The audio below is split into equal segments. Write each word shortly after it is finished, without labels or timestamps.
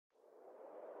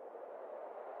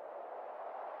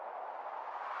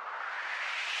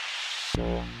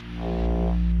You're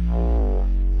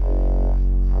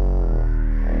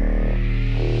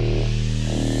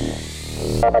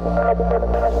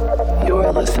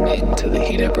listening to the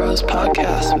Heated Bros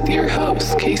podcast with your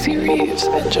hosts, Casey Reeves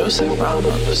and Joseph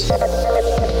Ramos.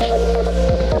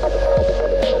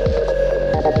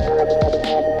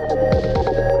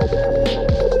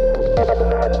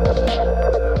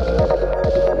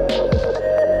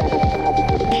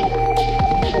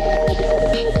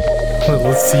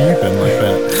 Let's see you been like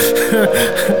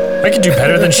that. I could do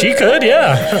better than she could,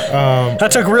 yeah.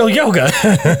 That took real yoga.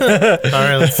 All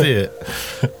right, let's see it.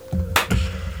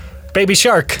 Baby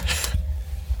shark.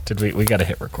 Did we got to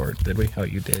hit record, did we? Oh,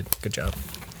 you did. Good job.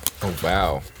 Oh,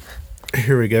 wow.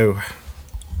 Here we go.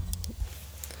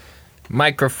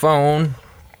 Microphone.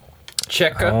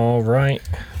 Check up. All right.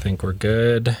 I think we're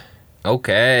good.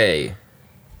 Okay.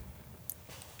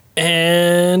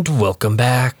 And welcome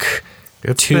back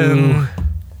It's to been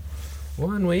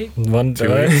 1 week. 2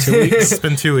 weeks. 2 weeks. It's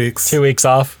been 2 weeks. 2 weeks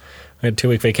off. We had a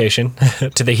 2-week vacation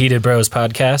to the Heated Bros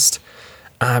podcast.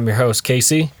 I'm your host,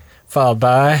 Casey, followed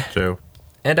by... Joe.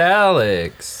 And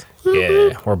Alex.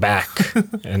 Yeah, we're back.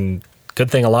 And good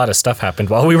thing a lot of stuff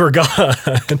happened while we were gone.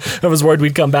 I was worried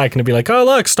we'd come back and it'd be like, oh,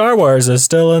 look, Star Wars is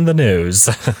still in the news.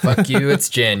 Fuck you, it's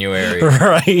January.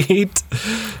 Right?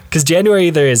 Because January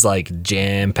either is like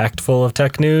jam-packed full of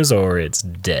tech news or it's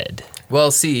dead. Well,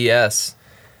 CES.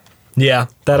 Yeah,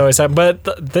 that always happens.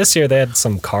 But this year they had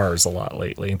some cars a lot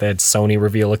lately. They had Sony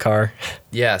reveal a car.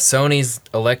 Yeah, Sony's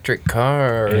electric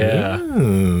car. Yeah.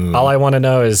 All I want to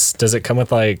know is, does it come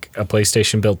with like a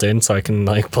PlayStation built in so I can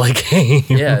like play games?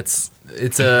 Yeah,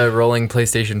 it's a rolling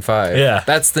PlayStation 5. Yeah.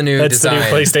 That's the new That's design. the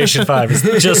new PlayStation 5.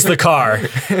 It's just the car.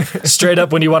 Straight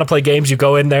up, when you want to play games, you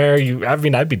go in there.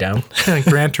 I'd be down.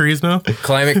 Gran Turismo.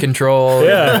 Climate control.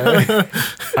 Yeah.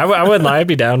 I wouldn't lie. I'd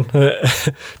be down.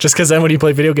 Just because then when you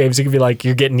play video games, you can be like,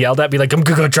 you're getting yelled at, be like, I'm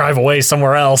going to go drive away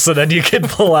somewhere else. And then you can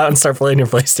pull out and start playing your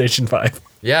PlayStation 5.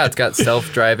 Yeah, it's got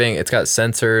self-driving. It's got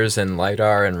sensors and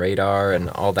LiDAR and radar and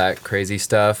all that crazy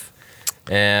stuff.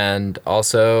 And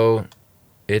also,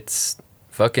 it's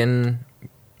fucking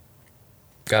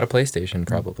got a PlayStation,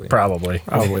 probably. Probably.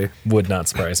 Would not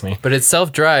surprise me. But it's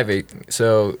self-driving,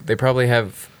 so they probably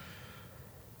have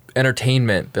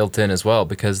entertainment built in as well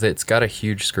because it's got a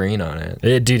huge screen on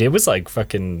it. Dude, it was like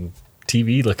fucking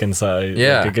TV looking size.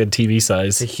 Yeah. Like a good TV It's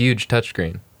a size. huge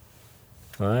touchscreen.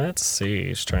 Let's see.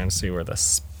 Just trying to see where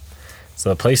this...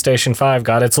 So the PlayStation 5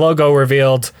 got its logo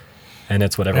revealed, and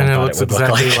it's whatever And I it thought looks it would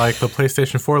exactly look like. like the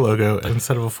PlayStation 4 logo.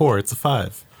 Instead of a 4, it's a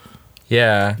 5.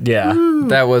 Yeah, Yeah.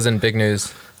 that wasn't big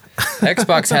news.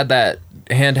 Xbox had that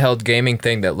handheld gaming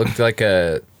thing that looked like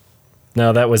a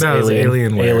No, that was No, it was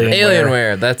Alienware.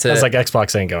 Alienware. That's I it. was like,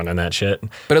 Xbox ain't going in that shit.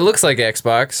 But it looks like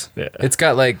Xbox. Yeah. It's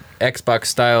got like Xbox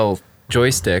style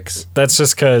joysticks. That's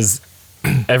just because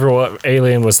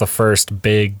Alien was the first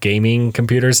big gaming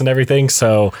computers and everything.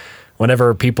 So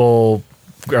whenever people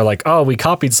are like, oh, we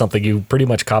copied something, you pretty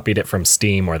much copied it from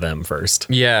Steam or them first.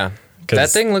 Yeah. That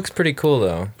thing looks pretty cool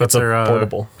though. That's a They're,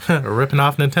 portable. ripping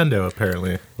off Nintendo,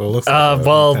 apparently. Well, it looks like a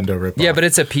well, Nintendo rip-off. Yeah, but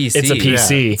it's a PC. It's a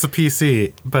PC. Yeah, it's a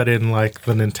PC, but in like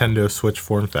the Nintendo Switch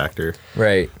form factor.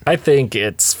 Right. I think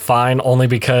it's fine only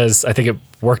because I think it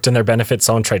worked in their benefit.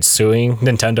 Someone tried suing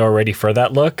Nintendo already for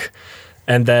that look.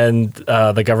 And then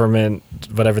the government,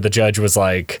 whatever the judge was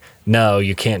like, no,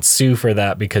 you can't sue for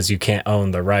that because you can't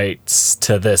own the rights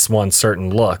to this one certain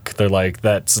look. They're like,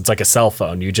 it's like a cell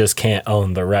phone. You just can't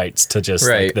own the rights to just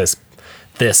like this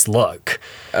look.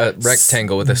 A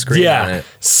rectangle with a screen on it.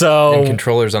 So And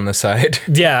controllers on the side.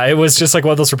 yeah, it was just like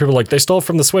one of those where people were like, they stole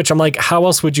from the Switch. I'm like, how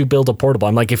else would you build a portable?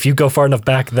 I'm like, if you go far enough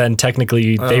back, then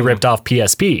technically they ripped off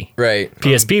PSP. Right.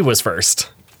 PSP was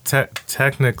first.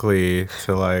 Technically,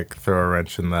 to like throw a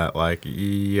wrench in that, like,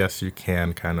 yes, you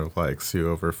can kind of like sue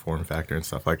over form factor and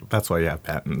stuff. Like, that's why you have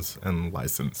patents and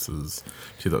licenses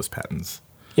to those patents.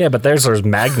 Yeah, but there's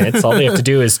magnets. All they have to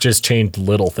do is just change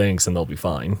little things and they'll be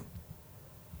fine.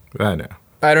 I know.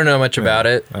 I don't know much about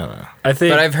it. I don't know. I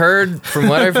think. But I've heard, from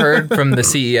what I've heard from the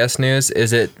CES news,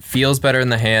 is it feels better in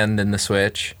the hand than the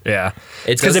Switch. Yeah.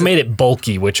 It's because they made it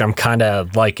bulky, which I'm kind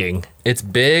of liking. It's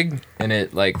big and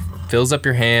it like fills up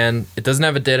your hand. It doesn't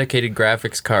have a dedicated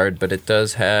graphics card, but it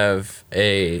does have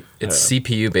it's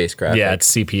CPU based graphics. Yeah, it's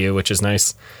CPU, which is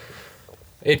nice.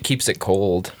 It keeps it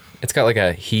cold. It's got like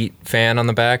a heat fan on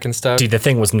the back and stuff. Dude, the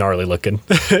thing was gnarly looking.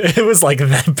 It was like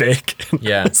that big.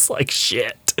 Yeah. It's like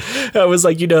shit. I was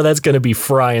like, that's going to be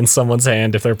frying someone's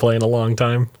hand if they're playing a long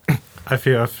time. I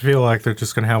feel like they're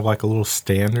just gonna have like a little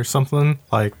stand or something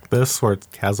like this, where it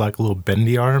has like a little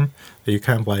bendy arm that you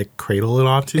kind of like cradle it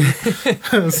onto.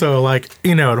 So like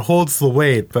it holds the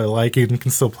weight, but like you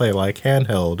can still play like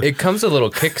handheld. It comes with a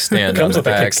little kickstand. It comes on with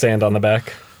the a back. kickstand on the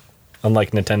back,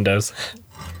 unlike Nintendo's.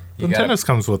 You got- Nintendo's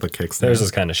comes with a kickstand. Theirs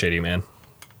is kind of shitty, man.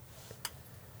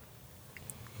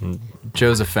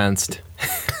 Joe's offensed.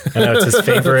 I know it's his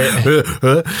favorite.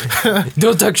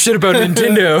 Don't talk shit about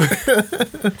Nintendo.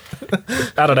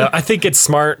 I don't know. I think it's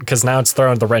smart because now it's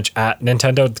throwing the wrench at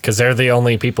Nintendo because they're the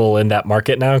only people in that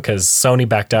market now because Sony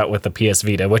backed out with the PS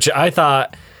Vita, which I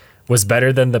thought was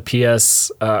better than the PS,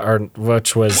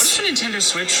 which was Nintendo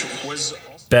Switch was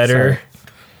better.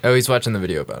 Oh, he's watching the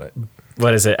video about it.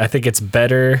 What is it? I think it's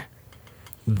better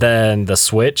than the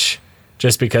Switch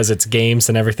just because its games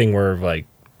and everything were like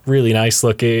really nice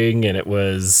looking and it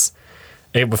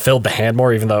filled the hand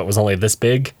more even though it was only this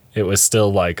big. It was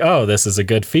still like, oh, this is a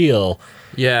good feel.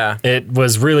 Yeah. It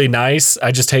was really nice.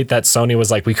 I just hate that Sony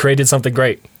was like, we created something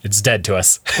great. It's dead to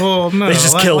us. Well, no, They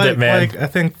just killed it, man. Like, I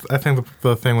think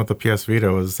the thing with the PS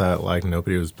Vita was that like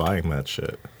nobody was buying that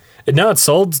shit. No, it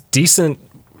sold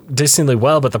decently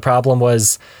well, but the problem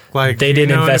was Like they do you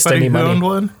didn't know invest anybody any who money. owned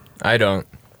one? I don't.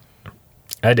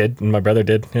 I did, and my brother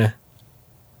did. Yeah,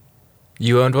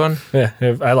 You owned one? yeah,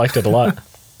 I liked it a lot.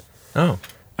 Oh.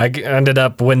 I ended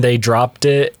up when they dropped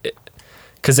it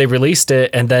because they released it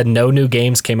and then no new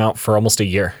games came out for almost a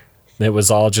year. It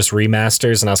was all just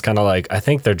remasters, and I was kind of like, I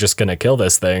think they're just gonna kill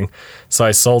this thing. So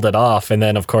I sold it off, and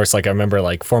then of course, like I remember,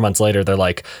 like 4 months later, they're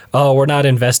like, "Oh, we're not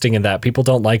investing in that. People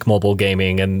don't like mobile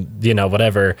gaming, and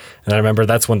whatever." And I remember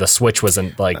that's when the Switch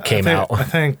wasn't like came out. I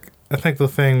think the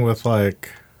thing with like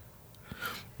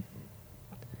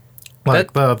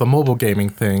the mobile gaming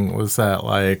thing was that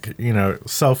like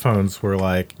cell phones were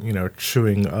like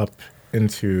chewing up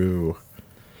into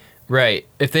Right.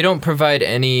 If they don't provide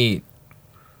any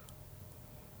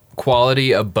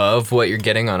quality above what you're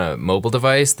getting on a mobile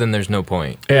device, then there's no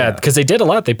point. Yeah, because they did a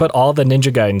lot. They put all the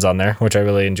Ninja Gaidens on there, which I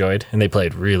really enjoyed, and they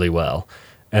played really well.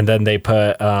 And then they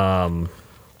put what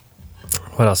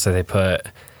else did they put?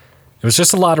 It was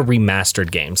just a lot of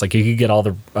remastered games. Like you could get all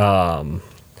the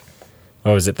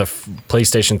what was it? The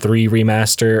PlayStation 3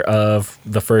 remaster of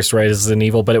the first Resident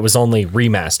Evil, but it was only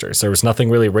remasters. There was nothing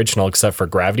really original except for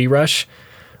Gravity Rush,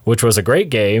 which was a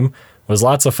great game, was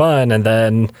lots of fun, and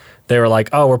then they were like,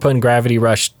 oh, we're putting Gravity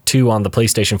Rush 2 on the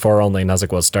PlayStation 4 only, and I was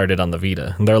like, well, it started on the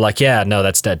Vita. And they're like, yeah, no,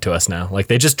 that's dead to us now. Like,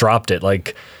 they just dropped it.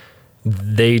 Like,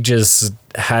 they just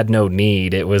had no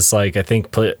need. It was like, I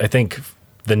think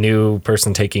the new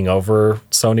person taking over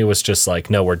Sony was just like,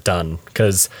 no, we're done.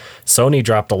 Because Sony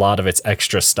dropped a lot of its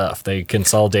extra stuff. They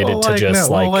consolidated to just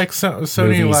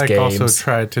Sony movies, like games. also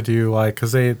tried to do like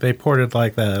because they ported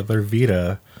like their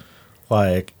Vita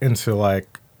like into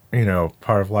like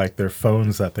part of like their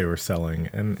phones that they were selling,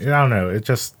 and I don't know,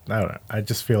 I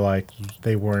just feel like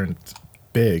they weren't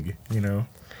big,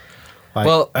 Like,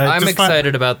 Well, I'm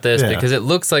excited about this Yeah. because it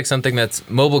looks like something that's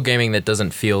mobile gaming that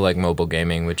doesn't feel like mobile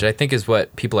gaming, which I think is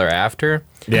what people are after.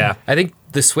 Yeah. I think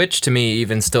the Switch to me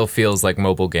even still feels like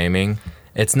mobile gaming.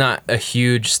 It's not a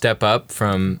huge step up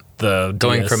from The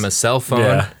going DS. from a cell phone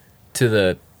Yeah. to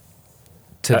the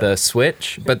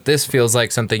Switch, but this feels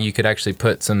like something you could actually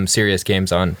put some serious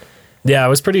games on. Yeah, I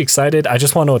was pretty excited. I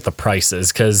just want to know what the price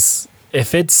is because I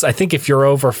think if you're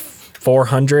over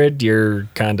 400, you're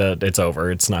it's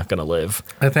over. It's not gonna live.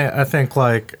 I think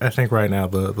right now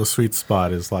the sweet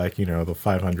spot is like the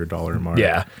 $500 mark.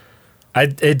 Yeah, I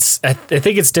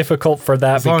think it's difficult for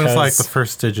that As long because as like the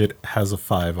first digit has a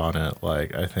 5 on it,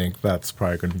 like I think that's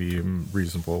probably going to be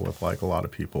reasonable with like a lot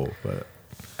of people. But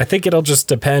I think it'll just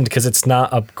depend because it's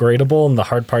not upgradable, and the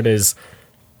hard part is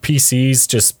PCs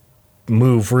just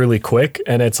move really quick,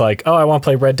 and it's like, oh, I want to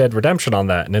play Red Dead Redemption on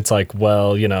that, and it's like,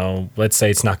 well, let's say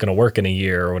it's not going to work in a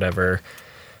year or whatever.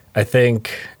 I don't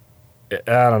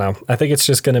know. I think it's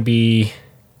just going to be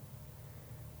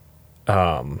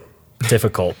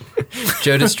difficult.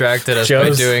 Joe distracted us by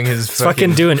Joe's doing his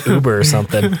fucking doing Uber or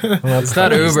something. Well, It's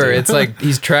not Uber. It's like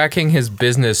he's tracking his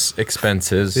business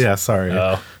expenses. yeah, sorry.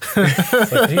 Oh.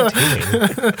 It's like, what are you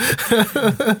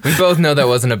doing? We both know that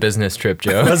wasn't a business trip,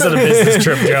 Joe. Was it a business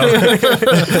trip, Joe?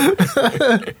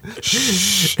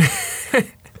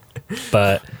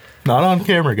 But Not on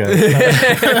camera, guys.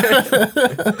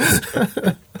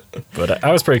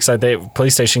 I was pretty excited.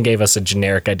 PlayStation gave us a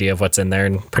generic idea of what's in there,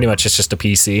 and pretty much it's just a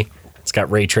PC. It's got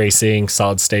ray tracing,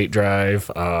 solid state drive.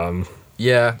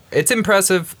 Yeah, it's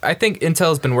impressive. I think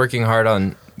Intel's been working hard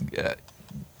on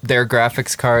their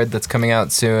graphics card that's coming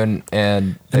out soon,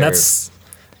 and And that's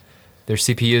There's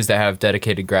CPUs that have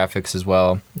dedicated graphics as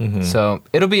well. So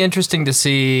it'll be interesting to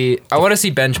see. I want to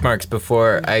see benchmarks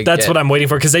before I. That's what I'm waiting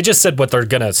for, because they just said what they're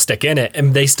gonna stick in it,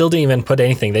 and they still didn't even put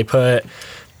anything. They put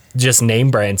just name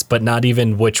brands, but not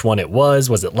even which one it was.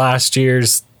 Was it last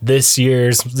year's, this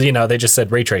year's? You know, they just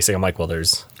said ray tracing. I'm like, well,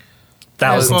 there's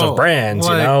thousands of brands.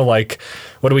 like- you know, like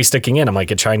what are we sticking in? I'm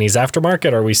like, a Chinese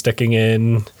aftermarket? Or are we sticking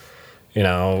in, you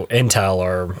know, Intel,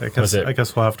 or was it? I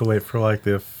guess we'll have to wait for like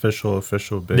the official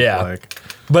big Yeah. like.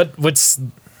 But what's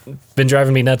been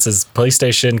driving me nuts is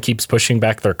PlayStation keeps pushing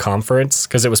back their conference,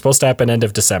 because it was supposed to happen end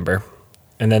of December,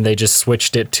 and then they just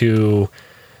switched it to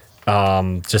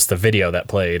just the video that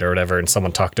played or whatever, and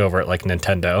someone talked over it like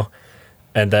Nintendo.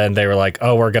 And then they were like,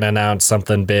 oh, we're going to announce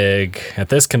something big at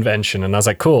this convention. And I was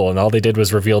like, cool. And all they did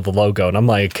was reveal the logo. And I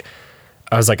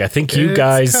was like, I think you "It's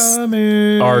guys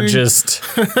coming." are just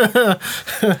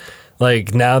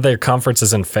like, now their conference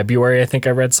is in February. I think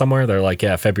I read somewhere. They're like,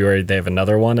 yeah, February, they have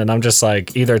another one. And I'm just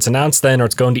like, either it's announced then or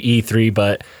it's going to E3.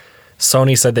 But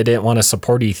Sony said they didn't want to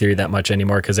support E3 that much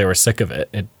anymore because they were sick of it.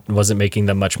 It wasn't making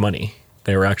them much money.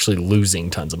 They were actually losing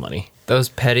tons of money. Those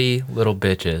petty little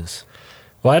bitches.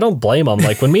 Well, I don't blame them.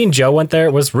 Like when me and Joe went there,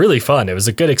 it was really fun. It was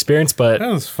a good experience, but That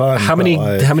was fun. how but, many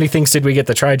like, how many things did we get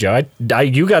to try, Joe?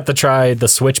 You got to try the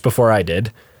Switch before I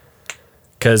did,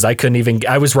 because I couldn't even.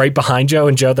 I was right behind Joe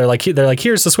and Joe. They're like,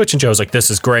 here's the Switch, and Joe's like,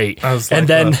 this is great. I was and like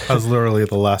then I was literally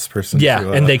the last person. yeah,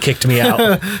 to, and they kicked me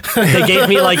out. They gave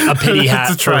me like a pity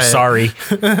hat try for it. sorry.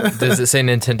 Does it say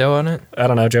Nintendo on it? I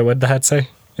don't know, Joe. What did the hat say?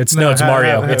 It's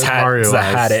Mario. It's hat. Mario It's the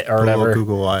eyes, hat it or the little whatever.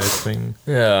 Google Eyes thing.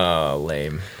 Oh,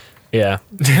 lame. Yeah,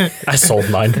 I sold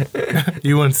mine.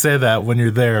 You wouldn't say that when you're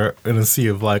there in a sea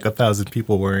of like 1,000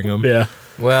 people wearing them. Yeah.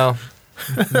 Well,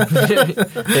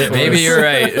 maybe you're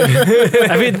right.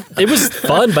 I mean, it was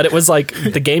fun, but it was like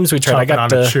the games we tried. I Chopping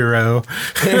got on a to.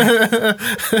 churro.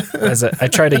 I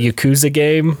tried a Yakuza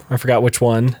game. I forgot which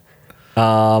one.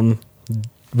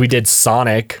 We did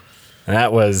Sonic, and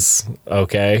that was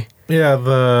okay. Yeah,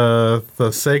 the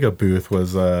Sega booth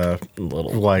was A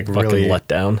little Like, fucking really- let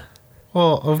down.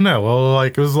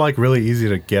 like it was like really easy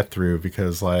to get through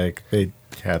because like they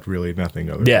had really nothing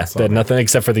other. Yeah, than they had Sonic. nothing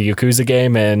except for the Yakuza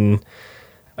game and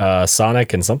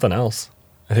Sonic and something else.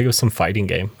 I think it was some fighting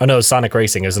game. Oh no, it was Sonic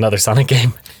Racing. It was another Sonic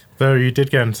game. Though you did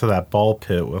get into that ball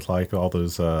pit with like all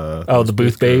those. The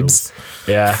booth babes.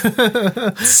 Yeah.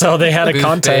 So they had a Booth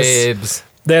contest. babes.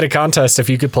 They had a contest if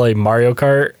you could play Mario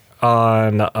Kart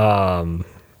on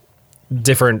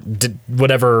different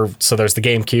whatever. So there's the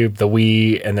GameCube, the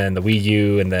Wii, and then the Wii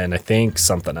U, and then I think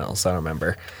something else. I don't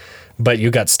remember. But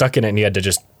you got stuck in it and you had to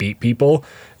just beat people.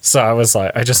 So I was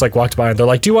like, I just like walked by and they're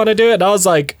like, do you want to do it? And I was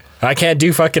like, I can't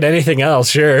do fucking anything else.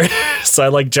 Sure. So I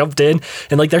like jumped in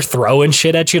and like they're throwing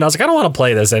shit at you. And I was like, I don't want to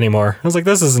play this anymore. I was like,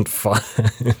 this isn't fun.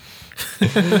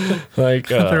 Like,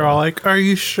 They're all like, "Are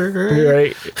you sure?"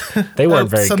 right. They weren't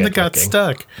very Something good. got looking.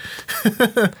 stuck.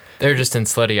 They're just in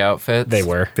slutty outfits. They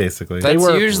were. Basically, That's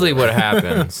were- usually what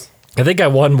happens. I think I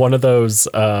won one of those,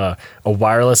 a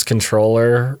wireless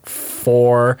controller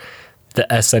for the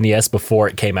SNES before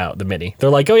it came out, the mini. They're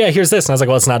like, oh yeah, here's this. And I was like,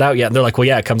 well, it's not out yet. And they're like, well,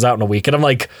 yeah, it comes out in a week. And I'm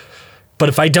like, but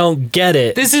if I don't get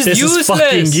it, This is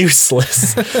fucking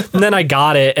useless. useless. And then I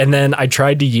got it and then I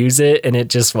tried to use it and it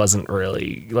just wasn't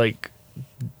really like,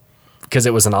 because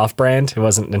it was an off brand. It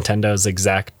wasn't Nintendo's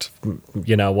exact,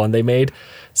 one they made.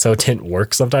 So it didn't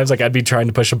work sometimes. Like I'd be trying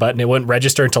to push a button. It wouldn't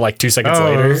register until like 2 seconds It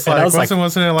later. was And like, I was like,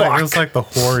 wasn't it like it was fuck. like the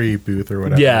Hori booth or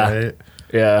whatever? Yeah. Right?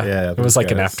 Yeah, Yeah, it was those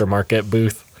like an guys. aftermarket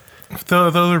booth. The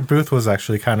other booth was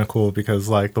actually kind of cool because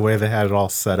like the way they had it all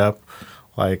set up,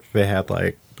 like they had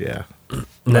like And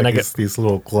then I these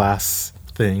little glass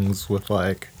things with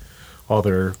like all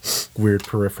their weird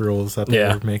peripherals that they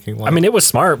Yeah. were making. Like, I mean, it was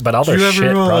smart, but all their do you shit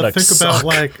ever products think about suck.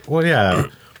 like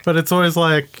but it's always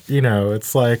like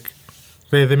it's like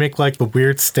they make like the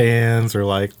weird stands or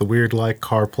like the weird like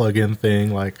car plug-in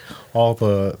thing, like all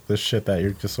the shit that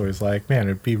you're just always like, man,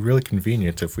 it'd be really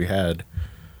convenient if we had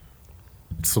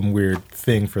some weird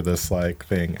thing for this like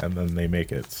thing, and then they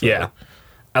make it. So. Yeah,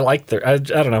 I like their. I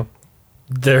don't know.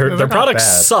 Their not products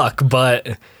bad. suck,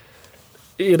 but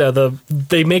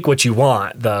they make what you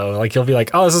want though. Like you'll be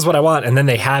like, oh, this is what I want, and then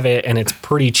they have it, and it's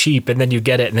pretty cheap, and then you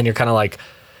get it, and then you're kind of like,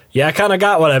 yeah, I kind of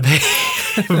got what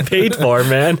I paid for,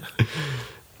 man.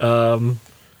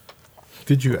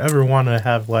 Did you ever want to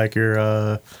have like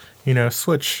your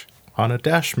Switch on a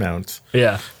dash mount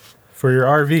Yeah, for your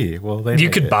RV? Well, they you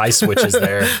make could it. buy Switches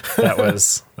there. That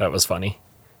was funny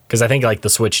because I think like the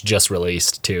Switch just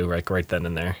released too, like right then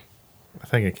and there. I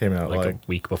think it came out Like like a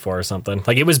week before or something.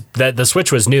 Like it was that the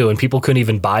Switch was new and people couldn't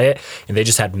even buy it and they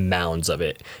just had mounds of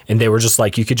it. And they were just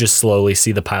like, you could just slowly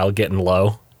see the pile getting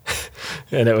low.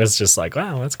 And it was just like,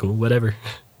 wow, that's cool, whatever.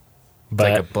 It's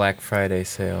like a But Black Friday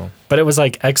sale. but it was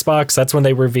like Xbox. That's when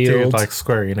they revealed. Dude, like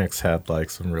Square Enix had like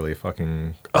some really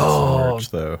fucking awesome merch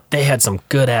though. They had some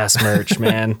good ass merch,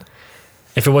 man.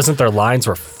 If it wasn't their lines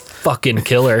were fucking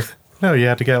killer. No, you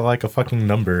had to get like a fucking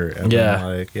number and Yeah.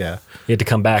 then, like You had to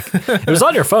come back. It was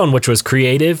on your phone, which was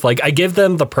creative. Like I give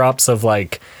them the props of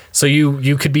like, so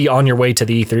you could be on your way to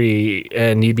the E3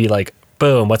 and you'd be like,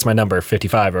 boom, what's my number?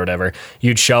 55 or whatever.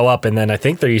 You'd show up and then I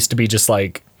think there used to be just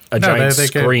like a No, giant they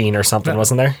get- screen or something,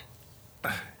 wasn't there?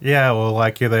 Yeah, well,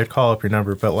 like they'd call up your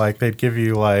number, but like they'd give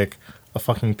you like a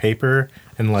fucking paper,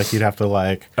 and like you'd have to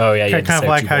like Oh, yeah, you had kind to of say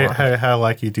like what you how, want. how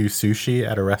like you do sushi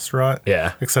at a restaurant.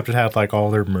 Yeah. Except it had like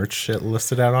all their merch shit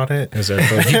listed out on it, Is there,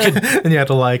 you could, and you had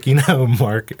to like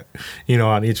mark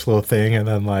on each little thing, and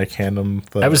then like hand them.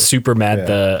 I was super mad.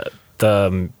 Yeah.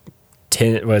 The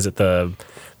tin was it the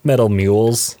metal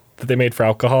mules that they made for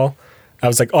alcohol. I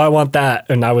was like, oh, I want that,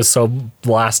 and I was so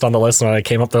last on the list. When I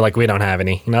came up, they're like, we don't have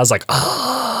any, and I was like,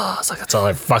 oh, I was like, that's all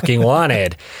I fucking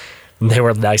wanted. And they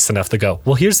were nice enough to go,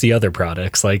 well, here's the other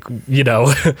products, like They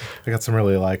got some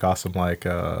really like awesome like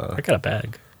I got a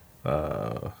bag.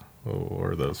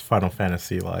 or those Final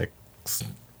Fantasy like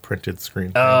printed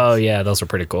screen. Oh things. yeah, those were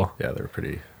pretty cool. Yeah, they're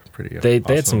pretty. They had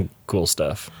awesome. some cool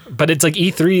stuff, but it's like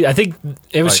E3. I think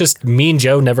it was Like- just me and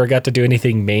Joe never got to do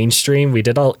anything mainstream. We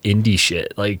did all indie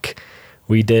shit. Like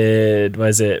we did,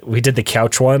 we did the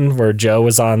couch one where Joe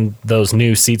was on those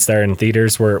new seats there in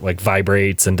theaters where it like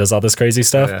vibrates and does all this crazy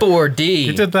stuff. Yeah. 4D.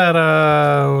 You did that,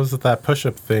 was it that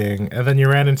push-up thing? And then you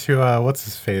ran into, what's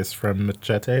his face from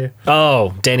Machete?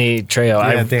 Oh, Danny Trejo.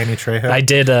 Yeah, Danny Trejo. I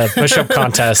did a push-up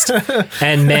contest,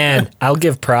 and man, I'll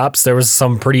give props. There was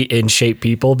some pretty in-shape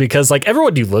people because, like,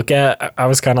 everyone you look at, I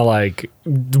was kind of like,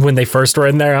 when they first were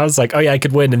in there, I was like, oh yeah, I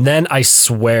could win. And then I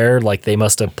swear, like, they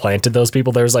must have planted those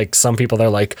people. There was like some people that are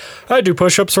like, I do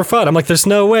push-ups for fun. I'm like, there's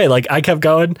no way. Like, I kept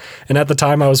going, and at the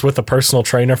time, I was with a personal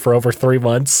trainer for over 3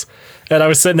 months, and I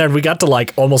was sitting there, and we got to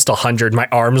like almost 100. My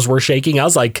arms were shaking. I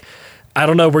was like, I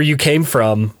don't know where you came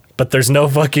from, but the's no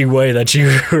fucking way that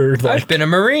you were like. I've been a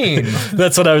Marine.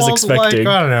 That's what I was Well, expecting.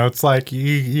 Like, I don't know. It's like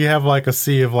you have like a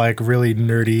sea of like really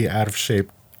nerdy, out of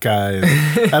shape guys,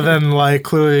 and then like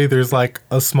clearly there's like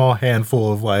a small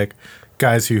handful of like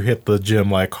guys who hit the gym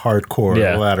like hardcore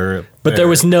Yeah. ladder. But there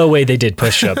was no way they did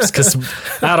push-ups because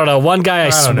I don't know. One guy, I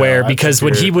don't know. swear, I because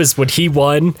think when he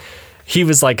won, he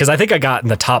was like, because I think I got in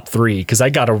the top 3 because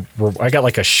I got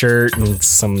like a shirt and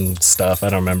some stuff. I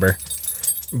don't remember,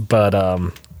 but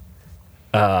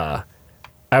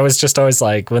I was just always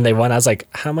like, when they won, I was like,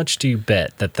 how much do you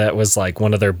bet that was like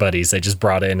one of their buddies they just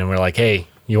brought in and were like, hey,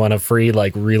 you want a free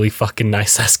like really fucking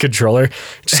nice ass controller?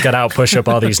 Just got out push up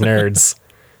all these nerds.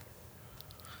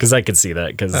 Because I could see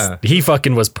that because he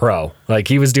fucking was pro. Like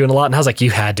he was doing a lot, and I was like, you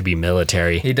had to be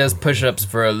military. He does push-ups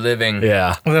for a living.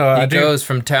 Yeah, No, He I do- goes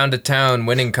from town to town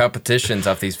winning competitions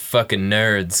off these fucking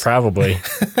nerds. probably.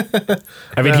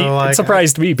 I mean, No, like, it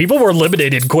surprised me. People were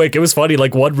eliminated quick. It was funny.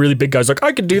 Like one really big guy's like,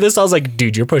 I could do this. I was like,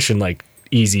 dude, you're pushing like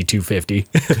easy 250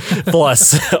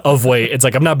 plus of weight. It's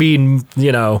like, I'm not being,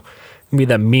 be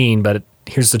that mean, but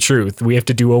here's the truth. We have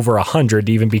to do over 100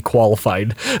 to even be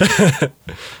qualified.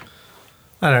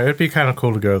 I don't know. It'd be kind of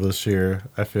cool to go this year.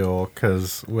 I feel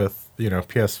because with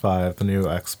PS5, the new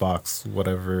Xbox,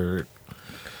 whatever.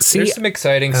 See, There's some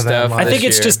exciting And then, stuff. like- I think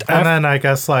this it's year. just And then I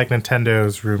guess like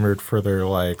Nintendo's rumored for their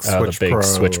like Switch the big Pro.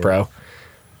 Switch Pro.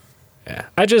 Yeah,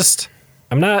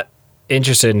 I'm not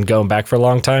interested in going back for a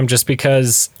long time just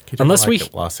because You didn't unless like we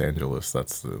it, Los Angeles,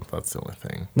 that's the only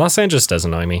thing. Los Angeles does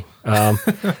annoy me.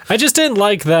 I just didn't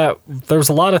like that. There was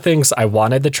a lot of things I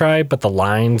wanted to try, but the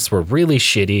lines were really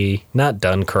shitty, not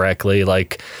done correctly.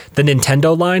 Like the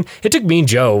Nintendo line, it took me and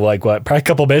Joe probably a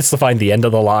couple minutes to find the end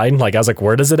of the line. Like I was like,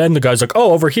 where does it end? The guy's like,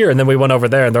 oh, over here. And then we went over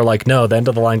there, and they're like, no, the end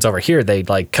of the line's over here. They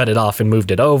like cut it off and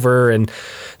moved it over, and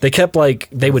they kept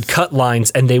they would cut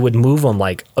lines and they would move them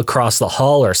like across the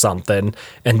hall or something,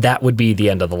 and that would be the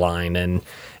end of the line. And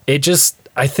it just,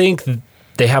 I think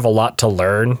they have a lot to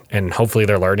learn, and hopefully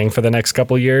they're learning for the next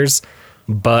couple years.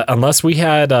 But unless we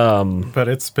had But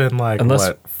it's been like Unless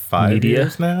what 5 media-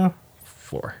 years now?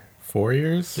 4. 4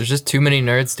 years? There's just too many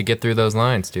nerds to get through those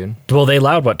lines, dude. Well, they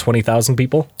allowed 20,000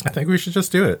 people. I think we should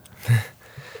just do it.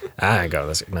 I go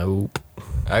this. Nope.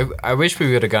 I wish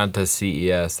we would have gone to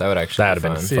CES. That would actually That'd be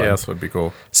have fun. been CES would be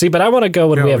cool. See, but I want to go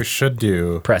when You know we what have we should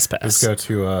do? press Is pass. go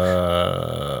to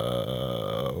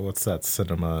what's that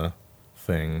cinema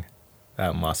thing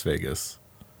out in Las Vegas?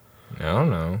 I don't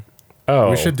know.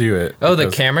 Oh, We should do it. Oh, the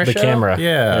because- camera the show? camera.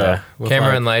 Yeah. with Camera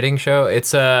like- and lighting show?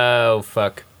 It's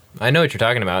fuck. I know what you're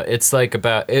talking about. It's like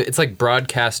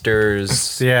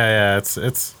broadcasters. Yeah.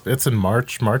 It's in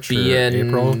March or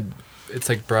April. It's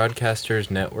like Broadcasters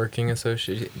Networking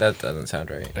Association. That doesn't sound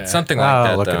right. Something like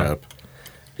that, look though. it up.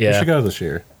 We Yeah. should go this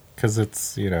year because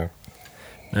it's No,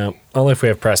 only if we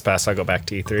have press pass, I'll go back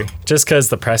to E3. Just because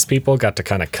the press people got to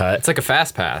kind of cut. It's like a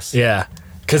fast pass. Yeah,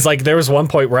 because like there was one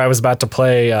point where I was about to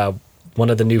play one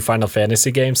of the new Final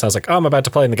Fantasy games. I was like, oh, I'm about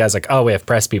to play, and the guy's like, oh, we have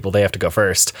press people, they have to go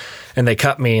first, and they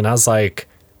cut me, and I was like,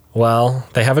 well,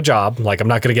 they have a job. Like, I'm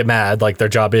not gonna get mad. Like, their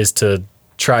job is to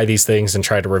try these things and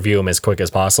try to review them as quick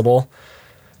as possible.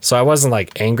 So I wasn't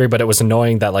like angry, but it was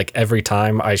annoying that like every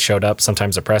time I showed up,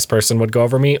 sometimes a press person would go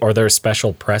over me, or there's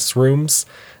special press rooms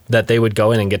that they would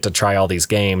go in and get to try all these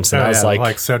games. And I was like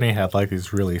Sony had like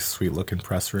these really sweet looking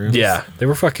press rooms. yeah, they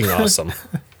were fucking awesome.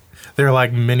 They're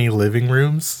like mini living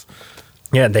rooms.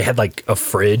 Yeah, they had like a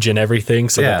fridge and everything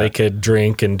so that Yeah. they could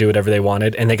drink and do whatever they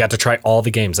wanted. And they got to try all the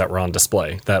games that were on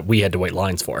display that we had to wait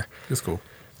lines for. It's cool.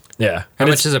 Yeah. How And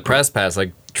much is a press pass?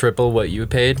 Like triple what you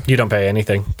paid? you don't pay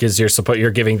anything because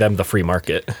you're giving them the free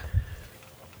market.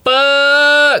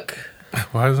 Fuck!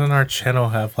 Why doesn't our channel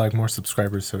have like more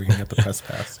subscribers so we can get the press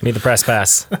pass? You need the press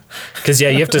pass. Because, yeah,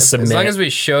 you have to submit. As long as we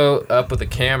show up with a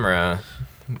camera,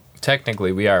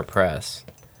 technically we are press.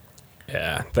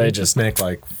 yeah, They they just just. make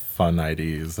like fun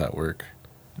IDs that work.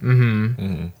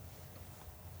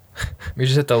 We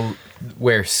just have to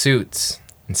wear suits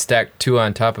and stack two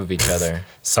on top of each other.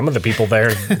 Some of the people there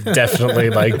definitely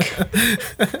like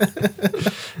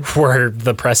where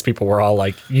the press people were all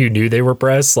like, you knew they were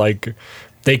press. Like,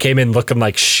 they came in looking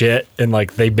like shit and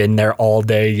like they've been there all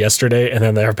day yesterday and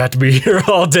then they're about to be here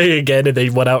all day again and they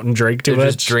went out and drank too They're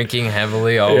much. just drinking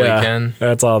heavily all Yeah, weekend.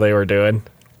 that's all they were doing.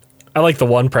 I like the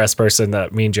one press person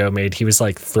that me and Joe made. He was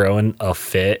like throwing a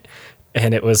fit.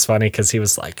 And it was funny because he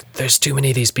was like, there's too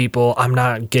many of these people. I'm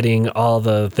not getting all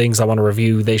the things I want to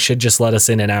review. They should just let us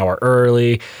in an hour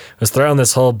early. I was throwing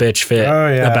this whole bitch fit Oh,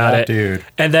 yeah, about it. dude.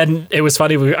 And then it was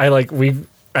funny. I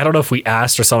don't know if we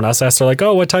asked or someone else asked. They're like,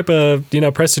 oh, what type of,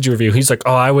 press did you review? He's like,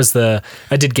 oh,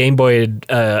 I did Game Boy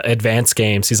Advance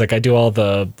games. He's like, I do all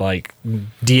the like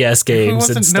DS games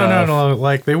and stuff. No.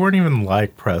 Like they weren't even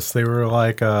like press. They were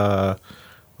like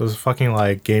those fucking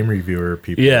like game reviewer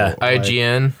people. Yeah. Like,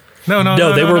 IGN. No,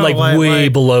 they were like way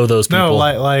below those people.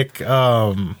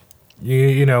 No,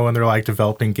 you know when they're like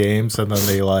developing games and then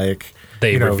they like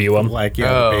They review 'em? like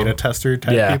Oh. beta tester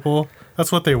type Yeah. people.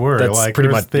 That's what they were. That's like pretty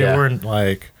much- they yeah. weren't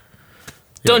like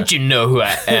Don't you know who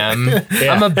I am?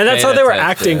 Yeah. I'm a and that's how they were beta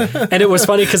acting. tester. And it was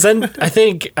funny because then I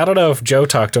don't know if Joe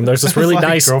talked to him. There's this really his, like,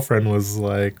 nice, girlfriend was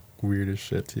like weird as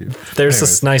shit too. there's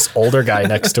this nice older guy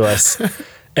next to us.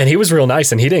 And he was real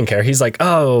nice and he didn't care. He's like,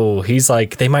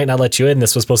 they might not let you in.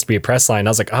 This was supposed to be a press line. I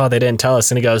was like, oh, they didn't tell us.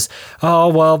 And he goes, oh,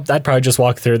 well, I'd probably just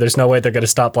walk through. There's no way they're going to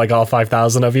stop like all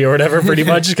 5,000 of you or whatever, pretty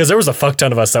much. Because there was a fuck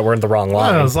ton of us that were in the wrong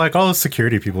line. It was like all the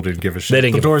security people didn't give a shit. They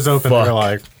didn't the give a doors open. fuck. They're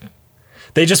like,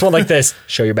 They just went like this,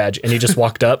 show your badge. And he just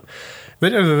walked up.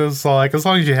 it was like as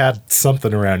long as you had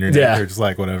something around your neck, Yeah. they're just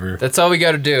like whatever. That's all we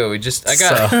got to do. I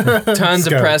got tons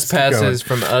of go. press Just keep passes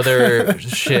from other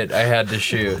shit I had to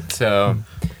shoot. So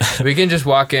we can just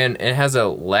walk in. It has a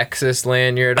Lexus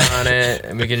lanyard on it,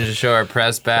 and we can just show our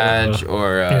press badge.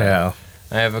 Or Yeah.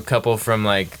 I have a couple from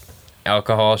like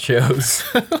alcohol shows.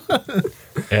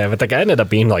 Yeah, but the guy ended up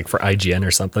being like for IGN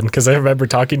or something because I remember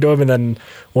talking to him and then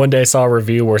one day I saw a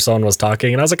review where someone was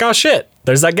talking and I was like, oh shit,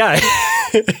 there's that guy.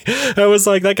 I was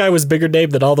like, that guy was bigger name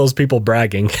than all those people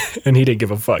bragging and he didn't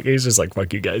give a fuck. He's just like,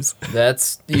 fuck you guys.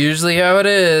 That's usually how it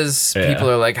is. Yeah. People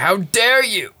are like, how dare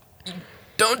you?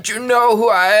 Don't you know who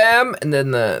I am? And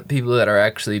then the people that are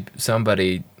actually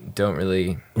somebody don't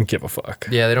really, Give a fuck.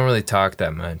 yeah, they don't really talk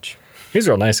that much. He's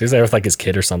real nice. He's there with like his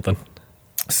kid or something.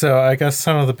 So I guess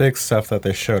some of the big stuff that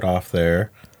they showed off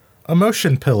there, a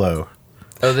motion pillow.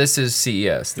 Oh, this is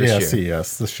CES this year.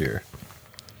 CES this year.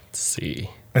 Let's see.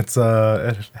 It's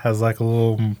it has like a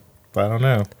little, I don't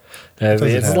know. does it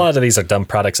It's a have? lot of these are dumb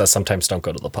products that sometimes don't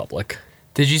go to the public.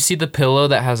 Did you see the pillow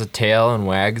that has a tail and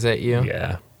wags at you?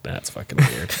 Yeah, that's fucking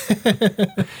weird.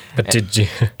 But did you?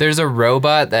 There's a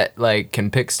robot that like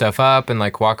can pick stuff up and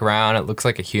like walk around. It looks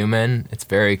like a human. It's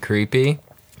very creepy.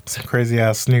 Some crazy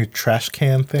ass new trash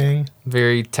can thing.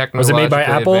 Very Was it technologically made by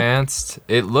Apple? advanced.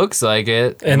 It looks like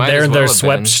it. And Might they're as in well their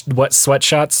have been.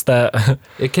 sweatshots that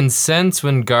It can sense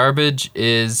when garbage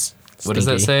is. What does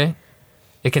that Stinky. say?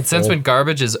 It can sense Full. when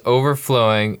garbage is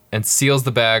overflowing and seals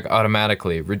the bag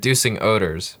automatically, reducing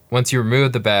odors. Once you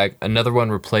remove the bag, another one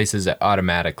replaces it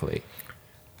automatically.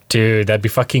 dude, that'd be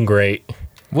fucking great.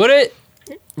 Would it?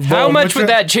 How much which would one-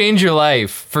 that change your life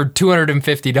for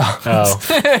 $250?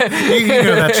 Oh, you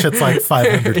know that shit's like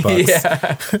 $500. Yeah.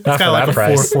 not for Got like that a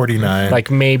price. $449.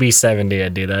 Like maybe 70.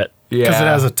 I'd do that. Yeah. because it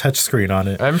has a touch screen on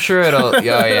it. I'm sure it'll.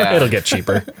 Yeah. It'll get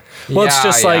cheaper. Well, it's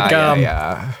just like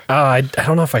yeah. oh, I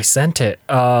don't know if I sent it.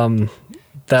 There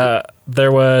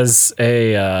was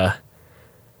a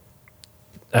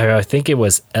I think it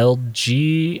was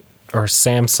LG or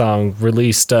Samsung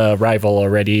released a rival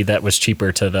already that was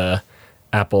cheaper to the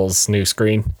Apple's new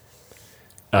screen.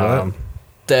 The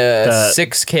the-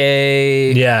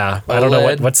 6K. Yeah, I don't know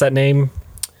OLED? what's that name.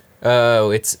 Oh,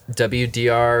 it's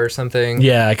WDR or something.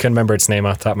 Yeah, I couldn't remember its name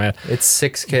off the top of my head. It's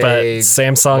 6K. But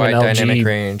Samsung wide and LG, dynamic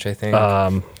range, I think.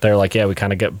 They're like, yeah, we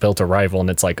kind of built a rival, and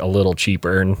it's like a little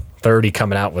cheaper, and they're already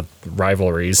coming out with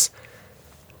rivalries.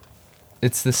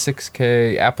 It's the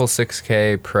 6K, Apple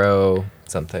 6K Pro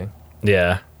something.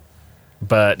 Yeah.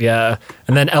 But yeah.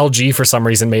 And then LG for some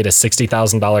reason made a $60,000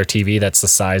 TV that's the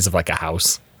size of like a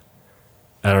house.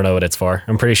 I don't know what it's for.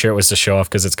 I'm pretty sure it was to show off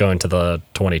because it's going to the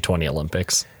 2020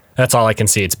 Olympics. That's all I can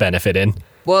see its benefit in.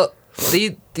 Well,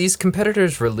 these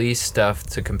competitors release stuff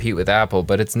to compete with Apple,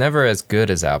 but it's never as good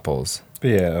as Apple's.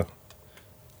 Yeah.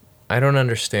 I don't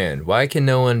understand. Why can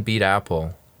no one beat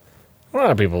Apple? A lot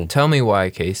of people Tell me why,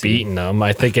 Casey. beating them.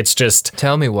 I think it's just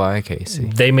Tell me why, Casey.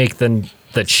 they make the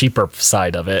cheaper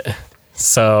side of it.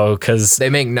 So, because They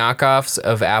make knockoffs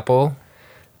of Apple.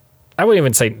 I wouldn't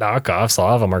even say knockoffs. A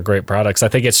lot of them are great products. I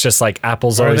think it's just like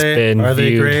Apple's Are always they, been are they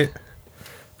viewed. great?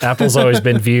 Apple's always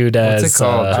been viewed What's as it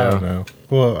called, I Joe? don't know.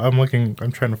 Well,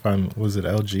 I'm trying to find, was it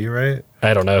LG, right?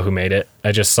 I don't know who made it.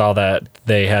 I just saw that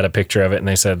they had a picture of it and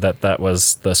they said that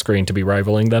was the screen to be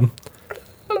rivaling them.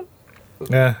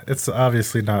 Yeah, it's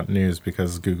obviously not news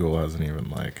because Google hasn't even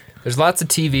like. There's lots of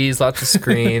TVs, lots of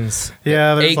screens.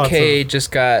 Yeah, there's 8K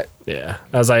just got. Yeah.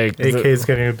 I was like, 8K's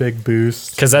getting a big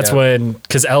boost. because that's Yeah.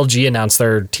 because LG announced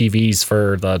their TVs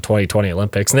for the 2020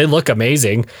 Olympics and they look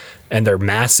amazing and they're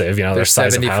massive. You know, they're They're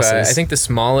size of 75. houses. I think the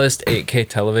smallest 8K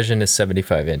television is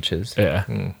 75 inches. Yeah.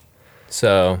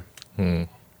 So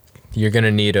you're gonna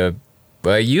need a.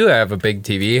 Well, you have a big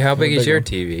TV. How big is your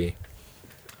TV?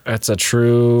 That's a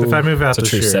true. If I move out it's a this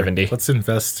true year, 70. let's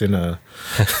invest in a.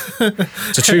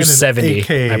 It's a true an 70,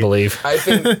 8K. I believe. I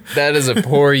think that is a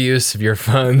poor use of your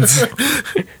funds.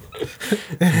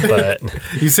 But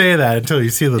You say that until you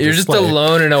see the You're just display.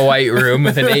 alone in a white room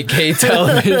with an 8K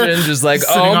television, just like,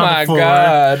 Sitting oh on the my floor.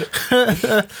 god,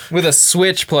 with a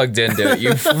switch plugged into it.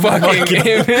 You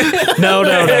fucking.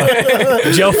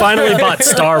 no. Joe finally bought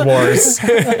Star Wars.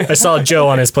 I saw Joe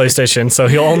on his PlayStation, so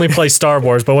he'll only play Star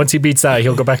Wars. But once he beats that,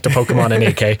 he'll go back to Pokemon and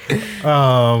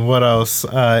 8K. What else?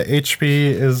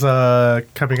 HP is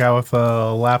coming out with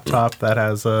a laptop that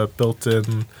has a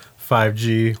built-in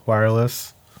 5G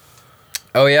wireless.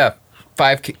 Oh yeah,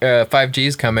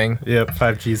 5G's coming. Yep,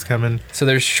 5G's coming. So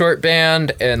there's short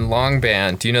band and long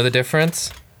band. Do you know the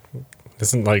difference?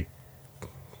 Isn't like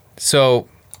So,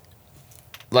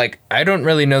 like, I don't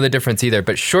really know the difference either,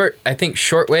 but I think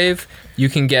shortwave, you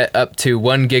can get up to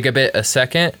 1 gigabit a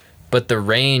second, but the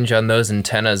range on those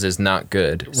antennas is not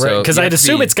good. So because you I'd have to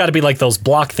assume be- it's got to be like those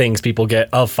block things people get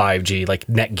of 5G, like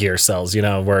Netgear cells, you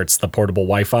know, where it's the portable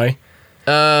Wi-Fi.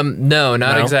 No,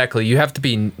 not No? exactly. You have to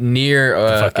be near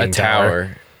a fucking tower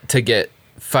tower. to get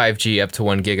 5G up to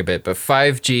 1 gigabit, but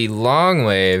 5G long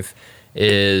wave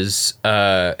is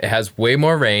it has way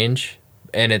more range,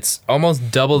 and it's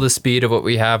almost double the speed of what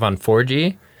we have on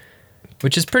 4G,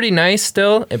 which is pretty nice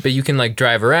still. But you can like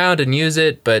drive around and use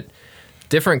it. But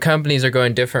different companies are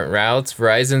going different routes.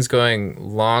 Verizon's going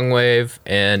long wave,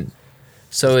 and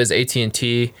so is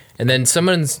AT&T. And then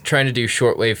someone's trying to do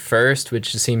shortwave first,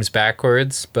 which seems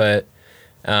backwards. But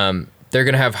they're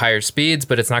going to have higher speeds,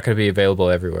 but it's not going to be available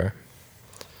everywhere.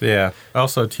 Yeah.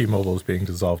 Also, T-Mobile is being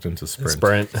dissolved into Sprint.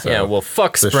 Sprint. So, Yeah, well,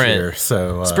 fuck this Sprint. year,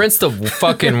 so Sprint's the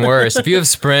fucking worst. If you have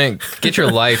Sprint, get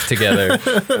your life together.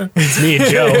 It's me and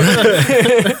Joe.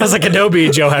 I was like, Adobe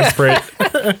and Joe have Sprint.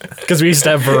 Because we used to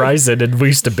have Verizon and we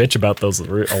used to bitch about those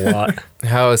a lot.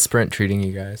 How is Sprint treating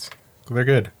you guys? they're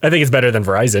good. I think it's better than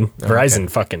Verizon. Verizon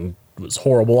fucking was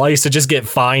horrible. I used to just get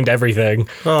fined everything.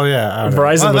 Oh yeah, I don't know.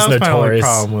 Verizon was that was my only notorious.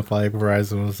 problem with like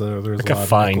Verizon was there was Like a a lot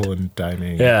fine. of nickel and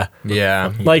diming. Yeah.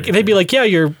 Yeah. Like they'd be like, yeah,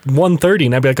 you're 130,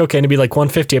 and I'd be like, okay, and it'd be like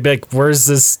 150. I'd be like, where's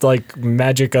this like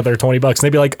magic other $20? And they'd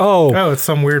be like, oh, Oh, it's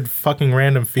some weird fucking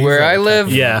random fee. Where I live,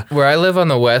 Yeah. where I live on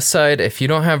the west side, if you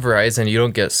don't have Verizon, you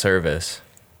don't get service.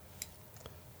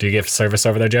 do you get service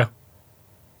over there, Joe?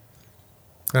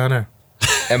 I don't know.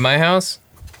 At my house,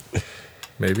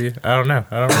 Maybe I don't know.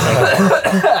 I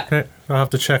don't know. I'll have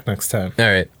to check next time. all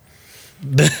right.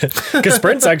 Because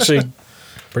Sprint's actually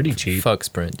pretty cheap Fuck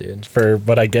Sprint, dude. for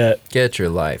what I get. Get your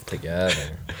life together.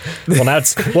 Well,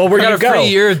 we're We got gonna a free go.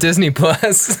 year of Disney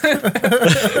Plus.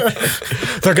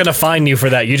 They're gonna fine you for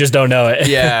that. You just don't know it.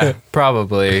 Yeah,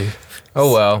 probably.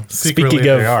 Oh well. Secretly, Speaking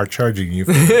of- they are charging you.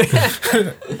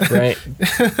 For Right.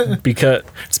 Because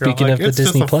speaking of the it's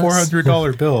Disney just a Plus,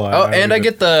 $400 bill. Oh, and I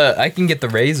can get the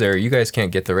Razor. You guys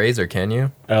can't get the Razor, can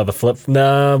you? oh, the flip.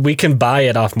 No, we can buy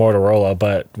it off Motorola,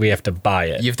 but we have to buy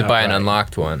it. You have to buy an outright.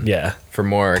 unlocked one. Yeah. For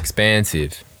more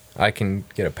expansive. I can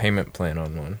get a payment plan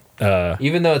on one. Uh,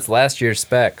 Even though it's last year's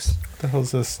specs. What the hell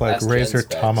is this like Last gen Razer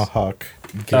specs. Tomahawk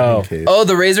gaming Oh. case? Oh,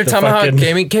 the Razer Tomahawk fucking-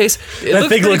 gaming case. It that looks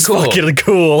thing pretty looks cool. fucking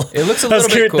cool. It looks a That's little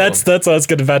bit cute. cool. That's what I was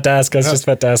about to ask. I was just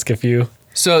about to ask if you.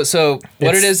 So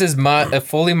what it It's- is a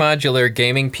fully modular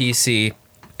gaming PC,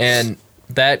 and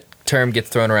that term gets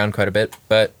thrown around quite a bit.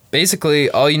 But basically,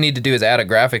 all you need to do is add a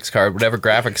graphics card, whatever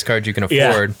graphics card you can Yeah.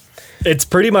 afford. It's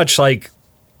pretty much like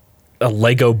a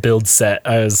Lego build set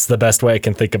is the best way I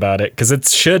can think about it because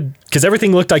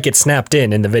everything looked like it snapped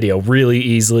in the video really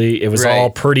easily. It was Right. all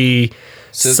pretty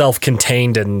So-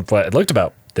 self-contained and what it looked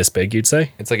about this big, you'd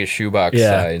say. It's like a shoebox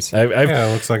Yeah, size. Yeah,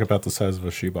 it looks like about the size of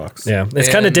a shoebox. yeah. It's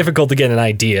kind of And- difficult to get an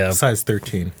idea. Size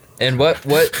 13. And what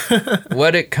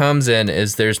what it comes in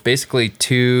is there's basically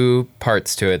two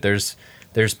parts to it. There's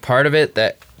part of it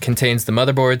that contains the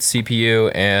motherboard,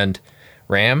 CPU, and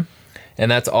RAM, and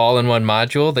that's all in one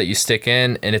module that you stick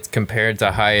in, and it's compared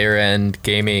to higher end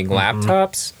gaming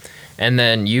laptops. And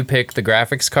then you pick the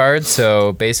graphics card.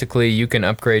 So basically, you can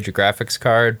upgrade your graphics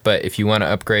card, but if you want to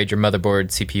upgrade your motherboard,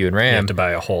 CPU, and You RAM, have to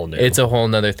buy a whole new. it's a whole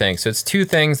nother thing. So it's two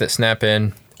things that snap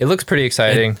in. It looks pretty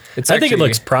exciting. I think it actually-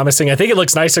 looks promising. I think it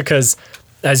looks nicer because,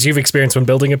 as you've experienced when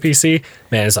building a PC,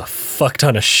 man, there's a fuck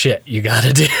ton of shit you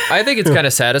gotta do. I think it's kind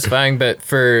of satisfying, but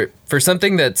for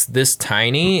something that's this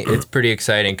tiny, it's pretty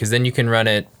exciting because then you can run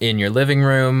it in your living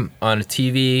room on a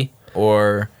TV,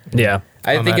 or Yeah.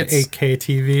 I On think that it's 8K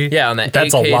TV. yeah on that.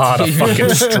 That's 8K a lot of TV. fucking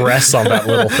stress on that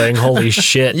little thing. Holy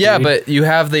shit. Yeah, dude. but you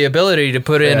have the ability to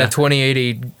put in Yeah. a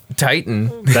 2080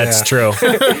 Titan. That's Yeah. true.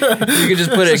 You can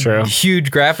just put a True. huge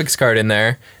graphics card in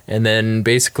there, and then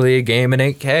basically a game in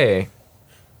 8K.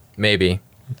 Maybe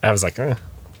I was like,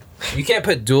 you can't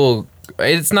put dual.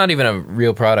 It's not even a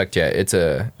real product yet. It's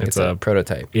a a-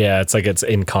 prototype. yeah, it's like it's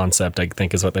in concept, I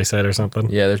think is what they said or something.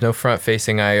 Yeah, there's no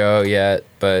front-facing I/O yet,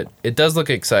 but it does look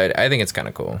exciting. I think it's kind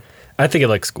of cool. I think it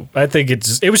looks cool. I think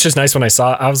it was just nice when I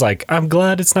saw it. I was like, I'm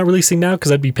glad it's not releasing now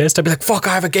because I'd be pissed. I'd be like, fuck,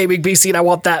 I have a gaming PC and I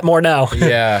want that more now.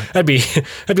 Yeah, I'd be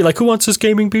like, who wants this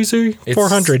gaming PC? it's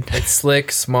 400. It's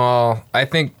slick, small. I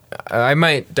think I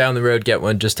might down the road get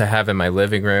one just to have in my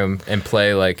living room and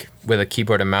play like with a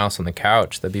keyboard and mouse on the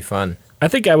couch. That'd be fun. I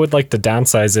think I would like to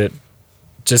downsize it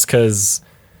just because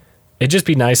it'd just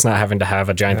be nice not having to have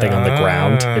a giant thing on the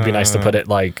ground. It'd be nice to put it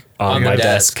like on my the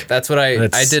desk. That's what I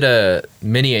That's- did a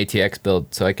mini ATX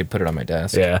build so I could put it on my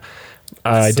desk. Yeah.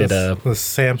 I Is did this a. the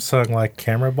Samsung like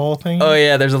camera ball thing. Oh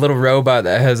yeah, there's a little robot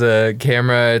that has a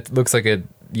camera. It looks like a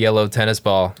yellow tennis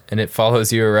ball, and it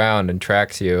follows you around and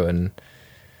tracks you, and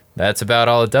that's about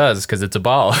all it does because it's a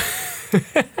ball.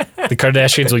 The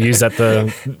Kardashians will use that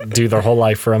to do their whole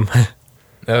life from.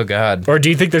 Oh God. Or do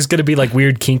you think there's going to be like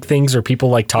weird kink things where people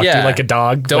like talk to you like a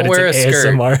dog? Don't but wear a it's skirt.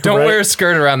 ASMR, Don't right? wear a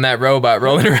skirt around that robot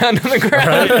rolling around on the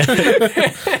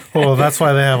ground. Well, that's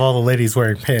why they have all the ladies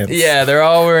wearing pants. Yeah, they're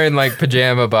all wearing like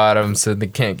pajama bottoms so they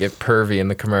can't get pervy in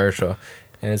the commercial.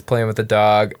 And it's playing with the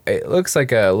dog. It looks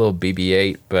like a little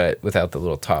BB-8, but without the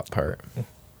little top part.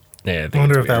 Yeah, I think I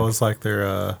wonder it's if that weird. was like their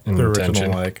Intention.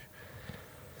 original like.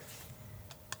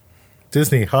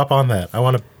 Disney, hop on that. I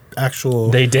want an actual.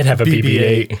 They did have a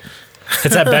BB-8.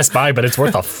 It's at Best Buy, but it's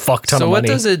worth a fuck ton So of what money.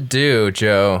 does it do,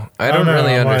 Joe? I don't know,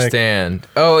 really I'm like- understand.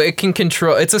 Oh, it can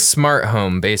control. It's a smart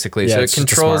home, basically. Yeah, So it it's just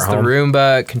a controls smart the home.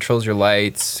 Roomba, it controls your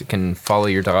lights, it can follow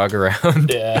your dog around.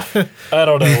 Yeah, I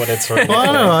don't know what it's for. Well, I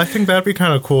don't know. I think that'd be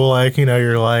kind of cool. Like, you know,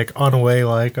 you're like on a way.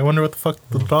 Like, I wonder what the fuck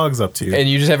the dog's up to. And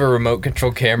you just have a remote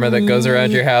control camera that goes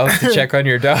around your house to check on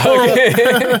your dog.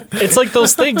 It's like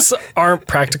those things aren't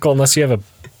practical unless you have a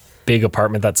big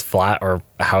apartment that's flat or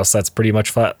a house that's pretty much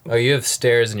flat. Oh, you have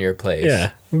stairs in your place. Yeah,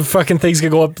 fucking things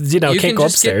can go up. You know, You can't can go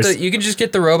just get upstairs. you can just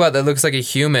get the robot that looks like a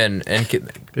human and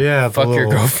Yeah, the fuck your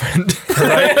little- girlfriend.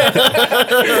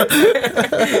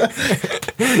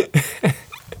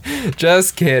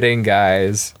 Just kidding,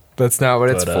 guys. That's not what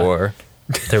it's But, for.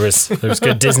 There was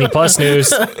good Disney Plus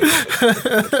news.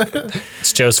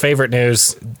 It's Joe's favorite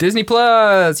news. Disney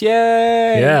Plus,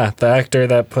 yay! Yeah, the actor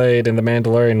that played in The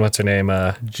Mandalorian. What's her name?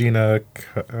 Gina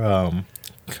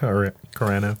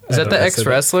Carano. Is that the ex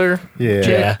wrestler? Yeah.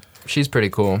 Yeah. She's pretty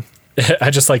cool. I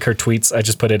just like her tweets. I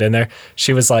just put it in there.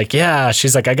 She was like, yeah,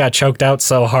 she's like, I got choked out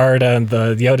so hard on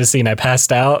the Yoda scene, I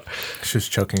passed out. She was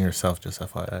choking herself, just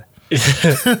FYI.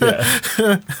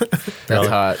 That's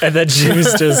hot. And then she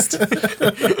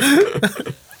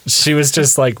was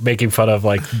just like making fun of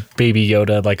like Baby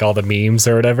Yoda, like all the memes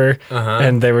or whatever.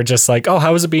 And they were just like, oh,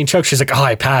 how was it being choked? She's like, oh,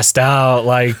 I passed out.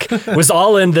 Like, was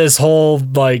all in this whole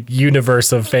like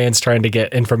universe of fans trying to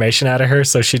get information out of her.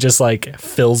 So she just like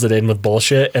fills it in with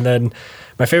bullshit. And then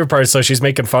my favorite part is, so she's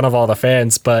making fun of all the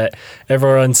fans, but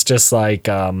everyone's just like,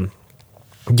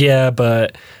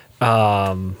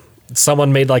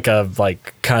 someone made like a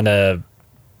like kind of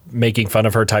making fun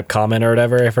of her type comment or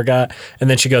whatever, I forgot. And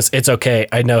then she goes, it's okay,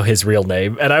 I know his real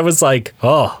name. And I was like,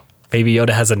 oh, Baby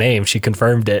Yoda has a name. She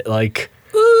confirmed it. Like,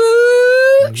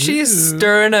 Ooh, she's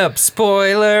stirring up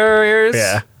spoilers.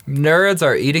 Yeah. Nerds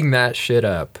are eating that shit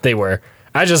up. they were.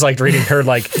 I just liked reading her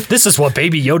like, this is what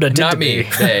Baby Yoda did Not to me. me.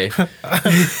 They.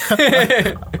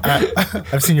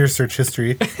 I've seen your search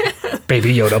history.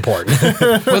 Baby Yoda porn.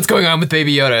 What's going on with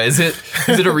Baby Yoda? Is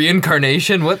it a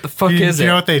reincarnation? What the fuck is it? You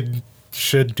know what they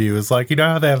should do is like, you know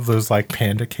how they have those like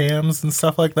panda cams and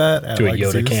stuff like that at Do a like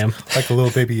Yoda zoos? cam. Like a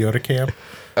little baby Yoda cam.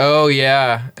 Oh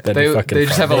yeah, That'd be fucking they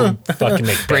just fun. have a Fucking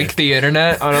make break the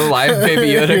internet on a live Baby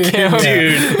Yoda cam.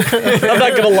 Dude, I'm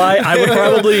not gonna lie. I would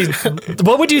probably.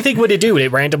 What would you think would it do? Would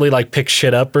it randomly like pick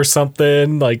shit up or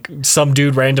something? Like some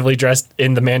dude randomly dressed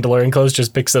in the Mandalorian clothes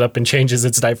just picks it up and changes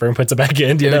its diaper and puts it back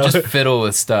in. You It know, would just fiddle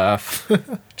with stuff.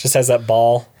 just has that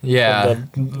ball. Yeah,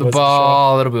 from the what's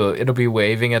ball. It'll be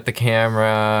waving at the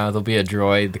camera. There'll be a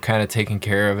droid kind of taking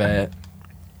care of it.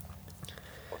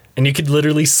 And you could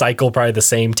literally cycle probably the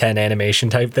same 10 animation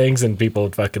type things, and people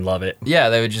would fucking love it. Yeah,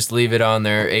 they would just leave it on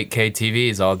their 8K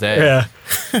TVs all day.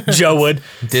 Yeah, Joe would.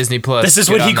 Disney Plus. This is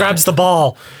when he grabs the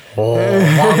ball.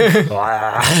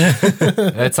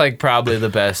 That's like probably the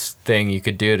best thing you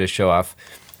could do to show off.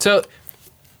 So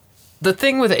the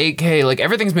thing with 8K, like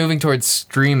everything's moving towards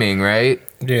streaming, right?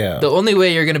 Yeah. The only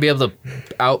way you're going to be able to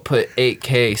output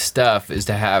 8K stuff is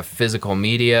to have physical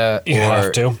media You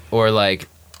have to. or like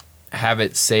have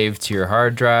it saved to your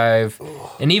hard drive.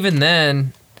 And even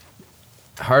then,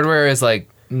 hardware is like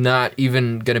not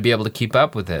even going to be able to keep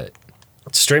up with it.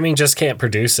 Streaming just can't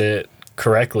produce it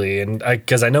correctly, and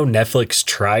because I know Netflix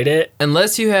tried it.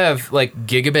 Unless you have like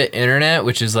gigabit internet,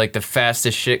 which is like the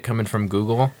fastest shit coming from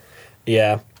Google.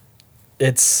 Yeah,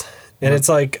 it's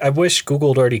like I wish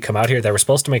Google had already come out here. They were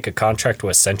supposed to make a contract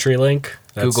with CenturyLink.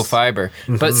 Google Fiber.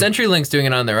 But CenturyLink's doing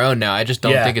it on their own now. I just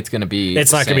don't Yeah. think it's going to be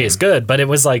It's not going to be as good, but it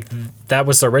was like that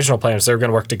was the original plan. So they were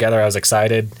going to work together. I was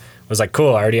excited. I was like,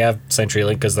 cool. I already have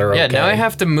CenturyLink because they're Yeah, okay. now I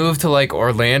have to move to like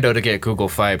Orlando to get Google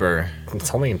Fiber.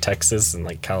 It's only in Texas and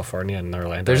like California and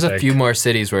Orlando. There's I a think. few more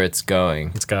cities where it's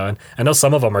going. It's gone. I know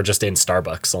some of them are just in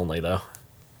Starbucks only though.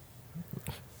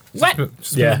 What?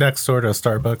 Just Yeah. move next door to a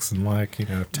Starbucks and like,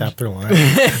 tap their line.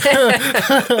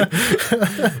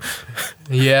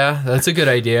 Yeah, that's a good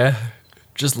idea.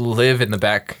 Just live in the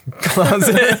back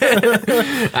closet.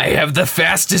 I have the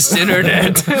fastest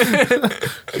internet.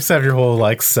 Just have your whole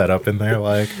like setup in there,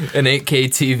 like An 8K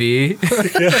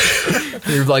TV.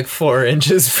 You're like 4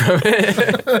 inches from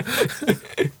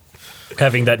it.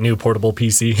 Having that new portable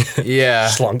PC. Yeah.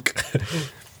 Slunk.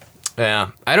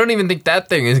 Yeah. I don't even think that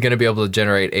thing is going to be able to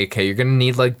generate 8K. You're going to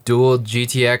need like dual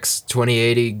GTX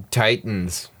 2080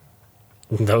 Titans.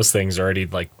 Those things are already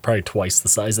like probably twice the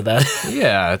size of that.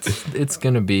 Yeah, it's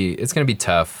gonna be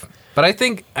tough. But I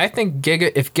think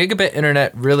if gigabit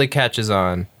internet really catches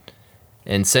on,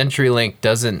 and CenturyLink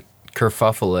doesn't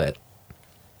kerfuffle it,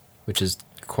 which is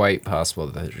quite possible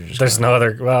that they're just There's no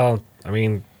other. Well, I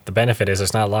mean, the benefit is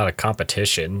there's not a lot of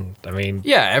competition. I mean,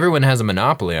 yeah, everyone has a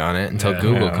monopoly on it until Yeah.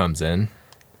 Google Yeah. comes in.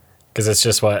 because it's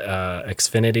just what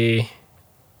Xfinity,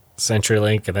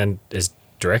 CenturyLink, and then is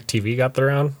DirecTV got their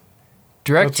own?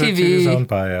 DirecTV is DirecTV, owned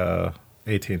by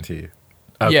AT&T.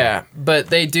 Okay. yeah, but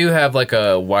they do have like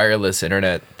a wireless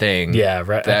internet thing. Yeah,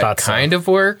 right. I that thought so. kind of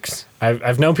works.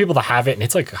 I've known people that have it, and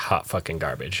it's like hot fucking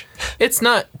garbage. It's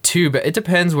not too bad. It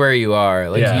depends where you are.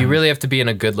 Like Yeah. you really have to be in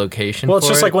a good location. Well, it's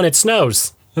for just it. like when it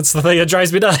snows. That's the thing that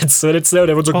drives me nuts. When it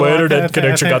snowed, everyone's like, my internet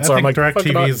connection got so I'm like,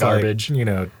 fucking hot DirecTV is garbage.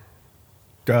 like,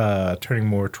 turning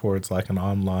more towards like an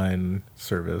online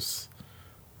service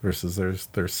versus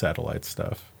their satellite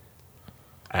stuff.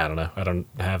 I don't know. I don't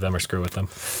have them or screw with them.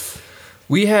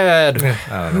 We had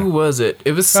I don't know. who was it?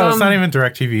 It was No, some. it's not even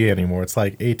DirecTV anymore. It's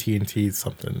like AT&T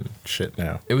something shit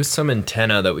now. It was some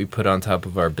antenna that we put on top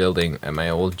of our building at my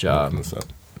old job So,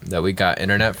 that we got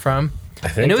internet from, I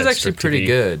think and it was that's actually DirecTV. pretty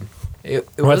good. It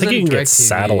Well, I think you can wasn't get DirecTV.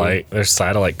 satellite. There's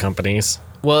satellite companies.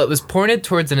 Well, it was pointed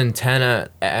towards an antenna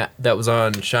that was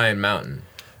on Cheyenne Mountain.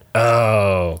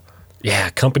 Oh, yeah.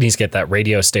 Companies get that.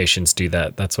 Radio stations do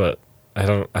that. That's what I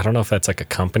don't know if that's like a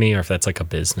company or if that's like a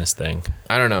business thing.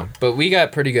 I don't know, but we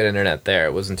got pretty good internet there.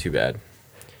 It wasn't too bad.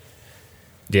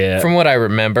 Yeah. From what I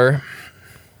remember.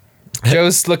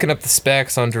 Joe's looking up the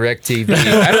specs on DirecTV.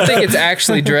 I don't think it's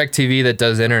actually DirecTV that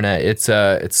does internet.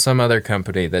 It's some other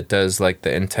company that does like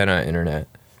the antenna internet.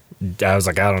 I was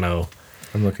like, I don't know.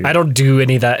 I'm looking. I don't do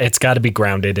any of that. It's got to be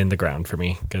grounded in the ground for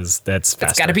me because that's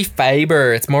faster. It's got to be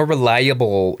fiber. It's more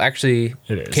reliable. Actually,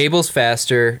 It is. cable's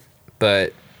faster,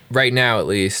 but right now at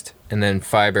least. And then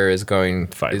fiber is going.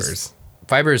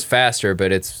 Fiber is faster,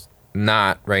 but it's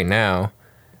not right now.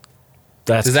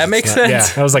 Does that make sense?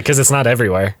 Yeah, I was like, because it's not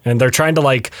everywhere, and they're trying to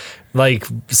like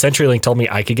CenturyLink told me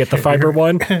I could get the fiber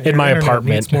one in my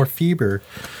apartment. Needs more fiber.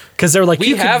 Because they're like, We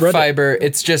you could have run it. fiber.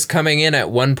 It's just coming in at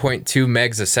 1.2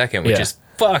 megs a second, which Yeah. is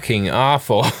fucking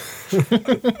awful.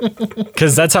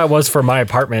 Because that's how it was for my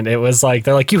apartment. It was like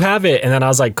they're like, you have it, and then I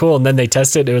was like, cool, and then they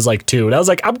tested. It was like 2, and I was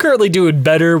like, I'm currently doing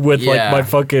better with like Yeah. my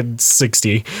fucking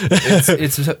 60.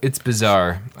 It's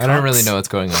bizarre. I don't really know what's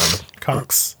going on.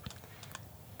 Cox.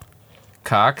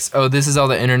 Cox. Oh, this is all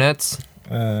the internets.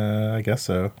 I guess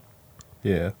so.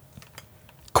 Yeah.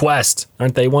 Quest,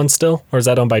 aren't they one still, or is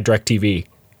that owned by DirecTV?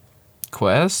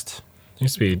 Quest. There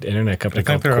used to be an internet company I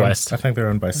think called they're Quest. I think they're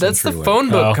owned by That's the CenturyLink. phone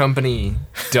book Oh. company.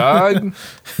 Dog.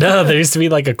 No, there used to be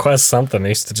like a Quest something. They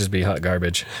used to just be hot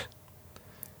garbage.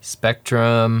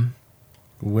 Spectrum.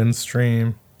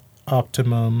 Windstream,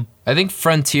 Optimum. I think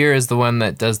Frontier is the one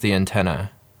that does the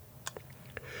antenna.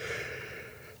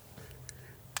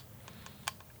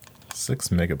 6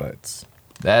 megabytes.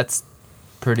 That's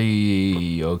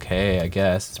pretty okay, I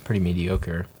guess. It's pretty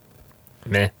mediocre.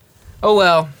 Meh. Oh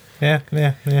well. Yeah.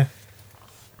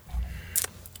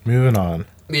 Moving on.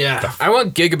 Yeah. I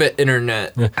want gigabit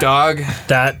internet, dog.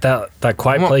 That I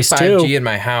Quiet want Place 5G 2. in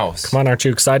my house. Come on, aren't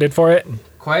you excited for it?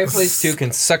 Quiet Place 2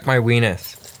 can suck my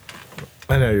weenus.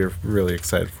 I know you're really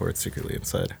excited for it secretly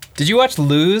inside. Did you watch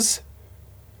Lose?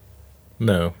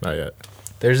 No, not yet.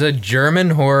 There's a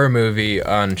German horror movie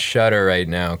on Shudder right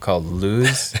now called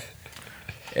Lose.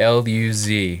 Luz.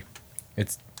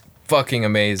 It's fucking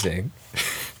amazing.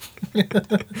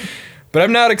 But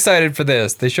I'm not excited for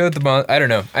this. They showed I don't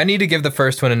know. I need to give the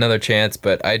first one another chance,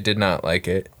 but I did not like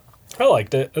it. I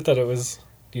liked it. I thought it was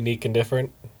unique and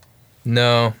different.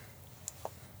 No.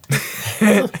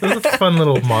 It was a fun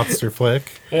little monster flick.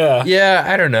 Yeah. Yeah,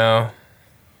 I don't know.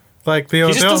 Like the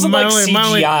He just doesn't like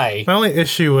CGI. My only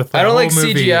issue with the I don't whole like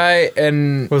movie CGI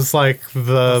and was like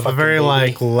the fucking very movie.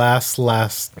 like last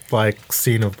like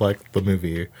scene of like the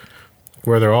movie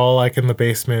where they're all like in the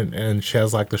basement and she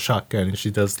has like the shotgun and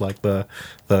she does like the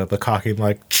cocking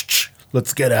like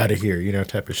let's get out of here, you know,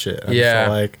 type of shit. I'm Yeah.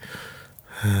 just like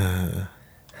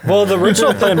Well, the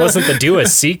original plan wasn't to do a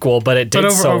sequel, but it did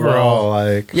but so overall well.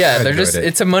 like yeah, I they're enjoyed just it.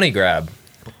 it's a money grab.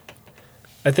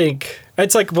 I think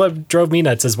it's like what drove me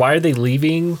nuts is why are they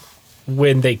leaving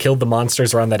when they killed the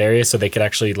monsters around that area so they could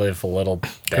actually live a little They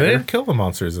better? didn't kill the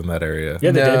monsters in that area.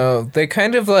 Yeah, they did. No, they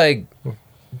kind of like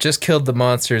just killed the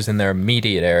monsters in their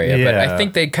immediate area, but I Yeah.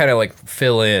 think they kind of like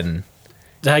fill in.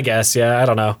 I guess, yeah. I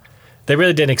don't know. They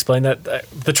really didn't explain that.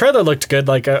 The trailer looked good.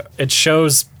 Like it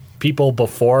shows people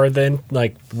before then,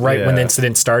 like right when the Yeah.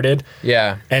 incident started,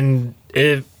 Yeah. and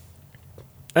it.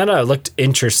 I don't know. It looked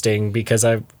interesting because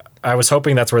I was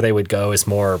hoping that's where they would go is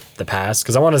more the past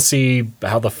because I want to see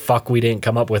how the fuck we didn't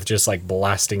come up with just like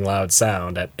blasting loud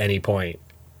sound at any point,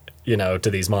 you know, to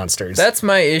these monsters. That's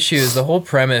my issue. Is the whole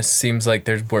premise seems like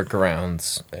there's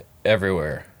workarounds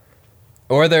everywhere,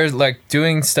 or they're like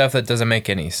doing stuff that doesn't make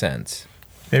any sense.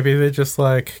 Maybe they just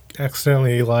like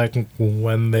accidentally like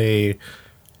when the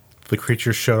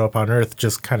creatures showed up on Earth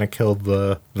just kind of killed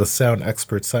the sound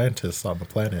expert scientists on the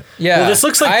planet. Yeah, Well, this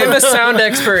looks like I am the- a sound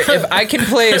expert. If I can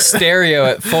play a stereo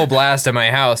at full blast in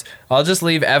my house, I'll just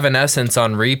leave Evanescence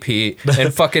on repeat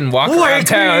and fucking walk around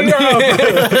town.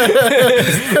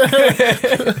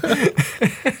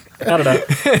 I don't know.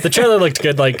 The trailer looked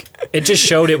good. Like it just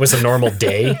showed it was a normal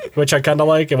day, which I kind of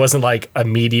like. It wasn't like a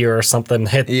meteor or something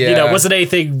hit. You know, Yeah. it wasn't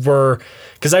anything where.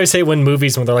 Because I always say when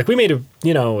movies when they're like we made a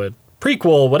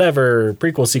prequel, whatever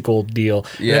prequel sequel deal,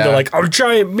 and Yeah. they're like a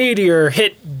giant meteor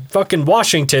hit fucking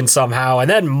Washington somehow, and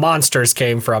then monsters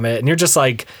came from it, and you're just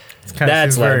like, Kind of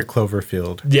that's seems very like,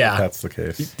 Cloverfield. Yeah. If that's the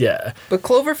case. yeah. But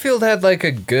Cloverfield had like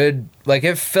a good, like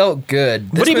it felt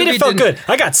good. What do you mean movie it felt didn't- good?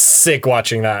 I got sick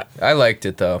watching that. I liked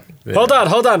it though. Hold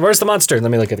on. Where's the monster?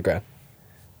 Let me look at the ground.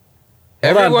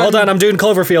 Everyone- Hold on. I'm doing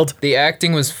Cloverfield. The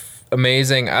acting was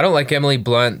amazing. I don't like Emily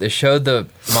Blunt. They showed the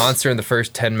monster in the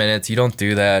first 10 minutes. You don't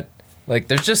do that. Like,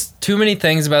 there's just too many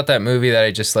things about that movie that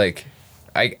I just like.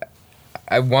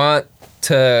 I want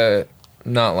to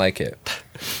not like it.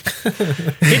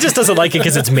 He just doesn't like it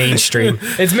because it's mainstream.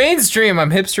 It's mainstream.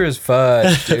 I'm hipster as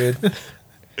fudge, dude.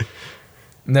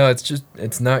 No,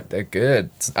 it's not that good.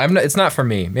 It's not for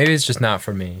me. Maybe it's just not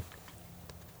for me.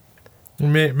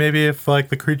 Maybe if like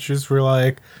the creatures were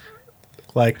like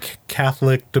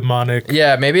Catholic demonic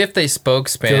Yeah, maybe if they spoke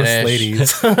ghost Spanish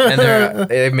ladies. and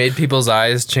it made people's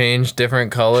eyes change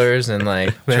different colors and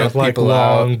like They choke have like people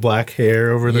long out. black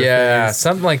hair over their Yeah, face.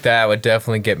 something like that would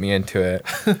definitely get me into it.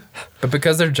 But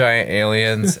because they're giant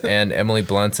aliens and Emily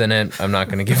Blunt's in it, I'm not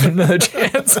going to give it another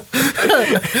chance.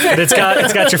 But it's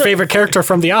got your favorite character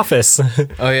from The Office.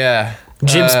 Oh yeah,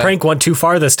 Jim's prank went too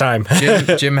far this time.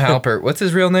 Jim Halpert. What's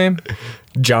his real name?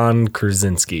 John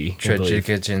Krasinski. I believe.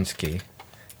 Trajikaczynski.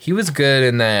 He was good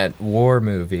in that war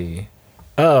movie.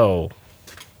 Oh.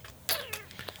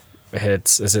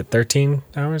 Is it 13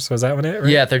 hours? Was that one it? Right?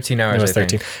 Yeah, 13 hours. It was I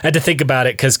 13. think. I had to think about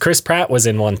it because Chris Pratt was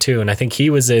in one too, and I think he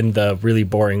was in the really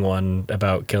boring one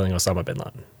about killing Osama bin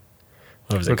Laden.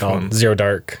 What was it Which called? one? Zero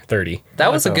Dark 30.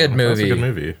 That was a good That's movie. a good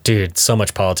movie. Dude, so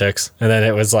much politics. And then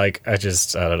it was like, I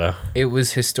don't know. It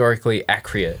was historically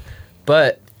accurate,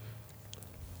 but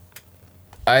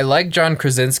I like John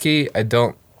Krasinski. I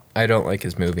don't like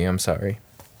his movie. I'm sorry.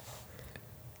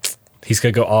 He's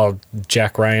going to go all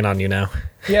Jack Ryan on you now.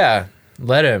 Yeah,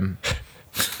 let him.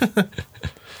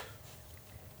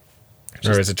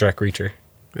 Or is it Jack Reacher?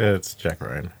 Yeah, it's Jack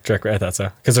Ryan. I thought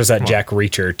so. Because there's that Jack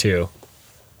Reacher too.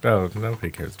 Oh,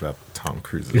 nobody cares about Tom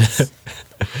Cruise's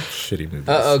shitty movies.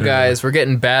 Uh-oh, guys, we're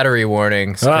getting battery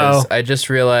warnings. 'Cause Uh-oh. I just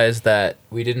realized that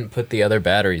we didn't put the other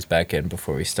batteries back in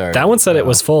before we started. That one said it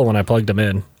was full when I plugged them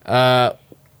in.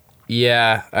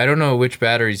 Yeah, I don't know which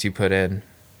batteries you put in,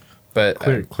 but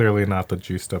Clearly not the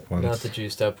juiced up ones. not the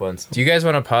juiced up ones. Do you guys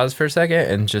want to pause for a second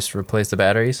and just replace the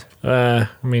batteries? I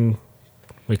mean,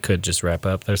 we could just wrap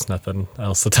up. There's nothing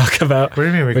else to talk about. What do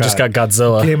you mean We just got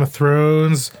Godzilla. Game of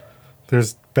Thrones.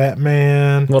 There's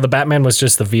Batman. Well, the Batman was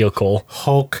just the vehicle.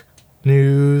 Hulk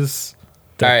news.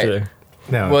 All right.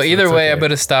 No. Well, either way, okay. I'm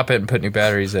gonna stop it and put new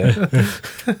batteries in.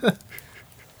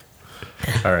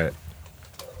 All right.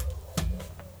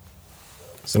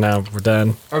 So now we're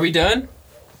done. Are we done?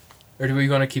 Or do we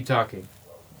want to keep talking?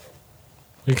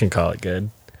 We can call it good.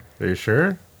 Are you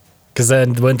sure? Because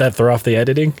then wouldn't that throw off the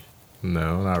editing?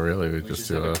 No, not really. We just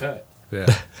do a cut.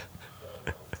 yeah.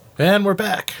 And we're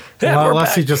back. Yeah, we're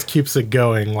unless he back. just keeps it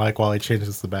going, like while he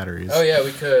changes the batteries. Oh yeah,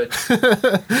 we could.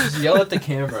 Just yell at the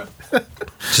camera.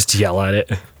 Just yell at it.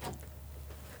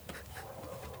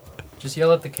 Just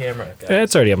yell at the camera, guys. Yeah,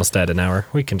 it's already almost at an hour.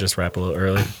 We can just wrap a little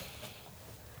early.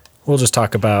 We'll just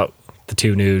talk about the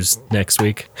 2 news next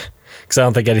week. Because I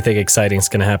don't think anything exciting is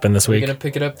going to happen this We're week. gonna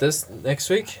pick it up this next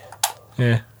week.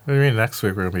 Yeah. What do you mean next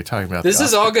week we're gonna be talking about This the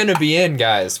is all gonna be in,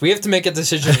 guys. We have to make a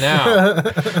decision now.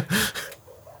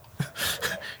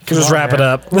 Just wrap it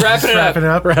up. Wrap it up. Wrapping it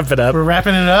up. Wrap it up. We're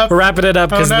wrapping it up. We're wrapping it up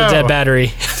because Oh, of the no. dead battery.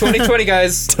 2020,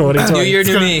 guys. 2020. New year,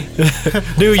 new me.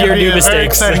 New year, new Very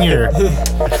mistakes. exciting year.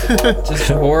 Just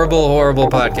horrible, horrible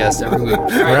podcast every week. All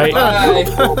Right. Bye.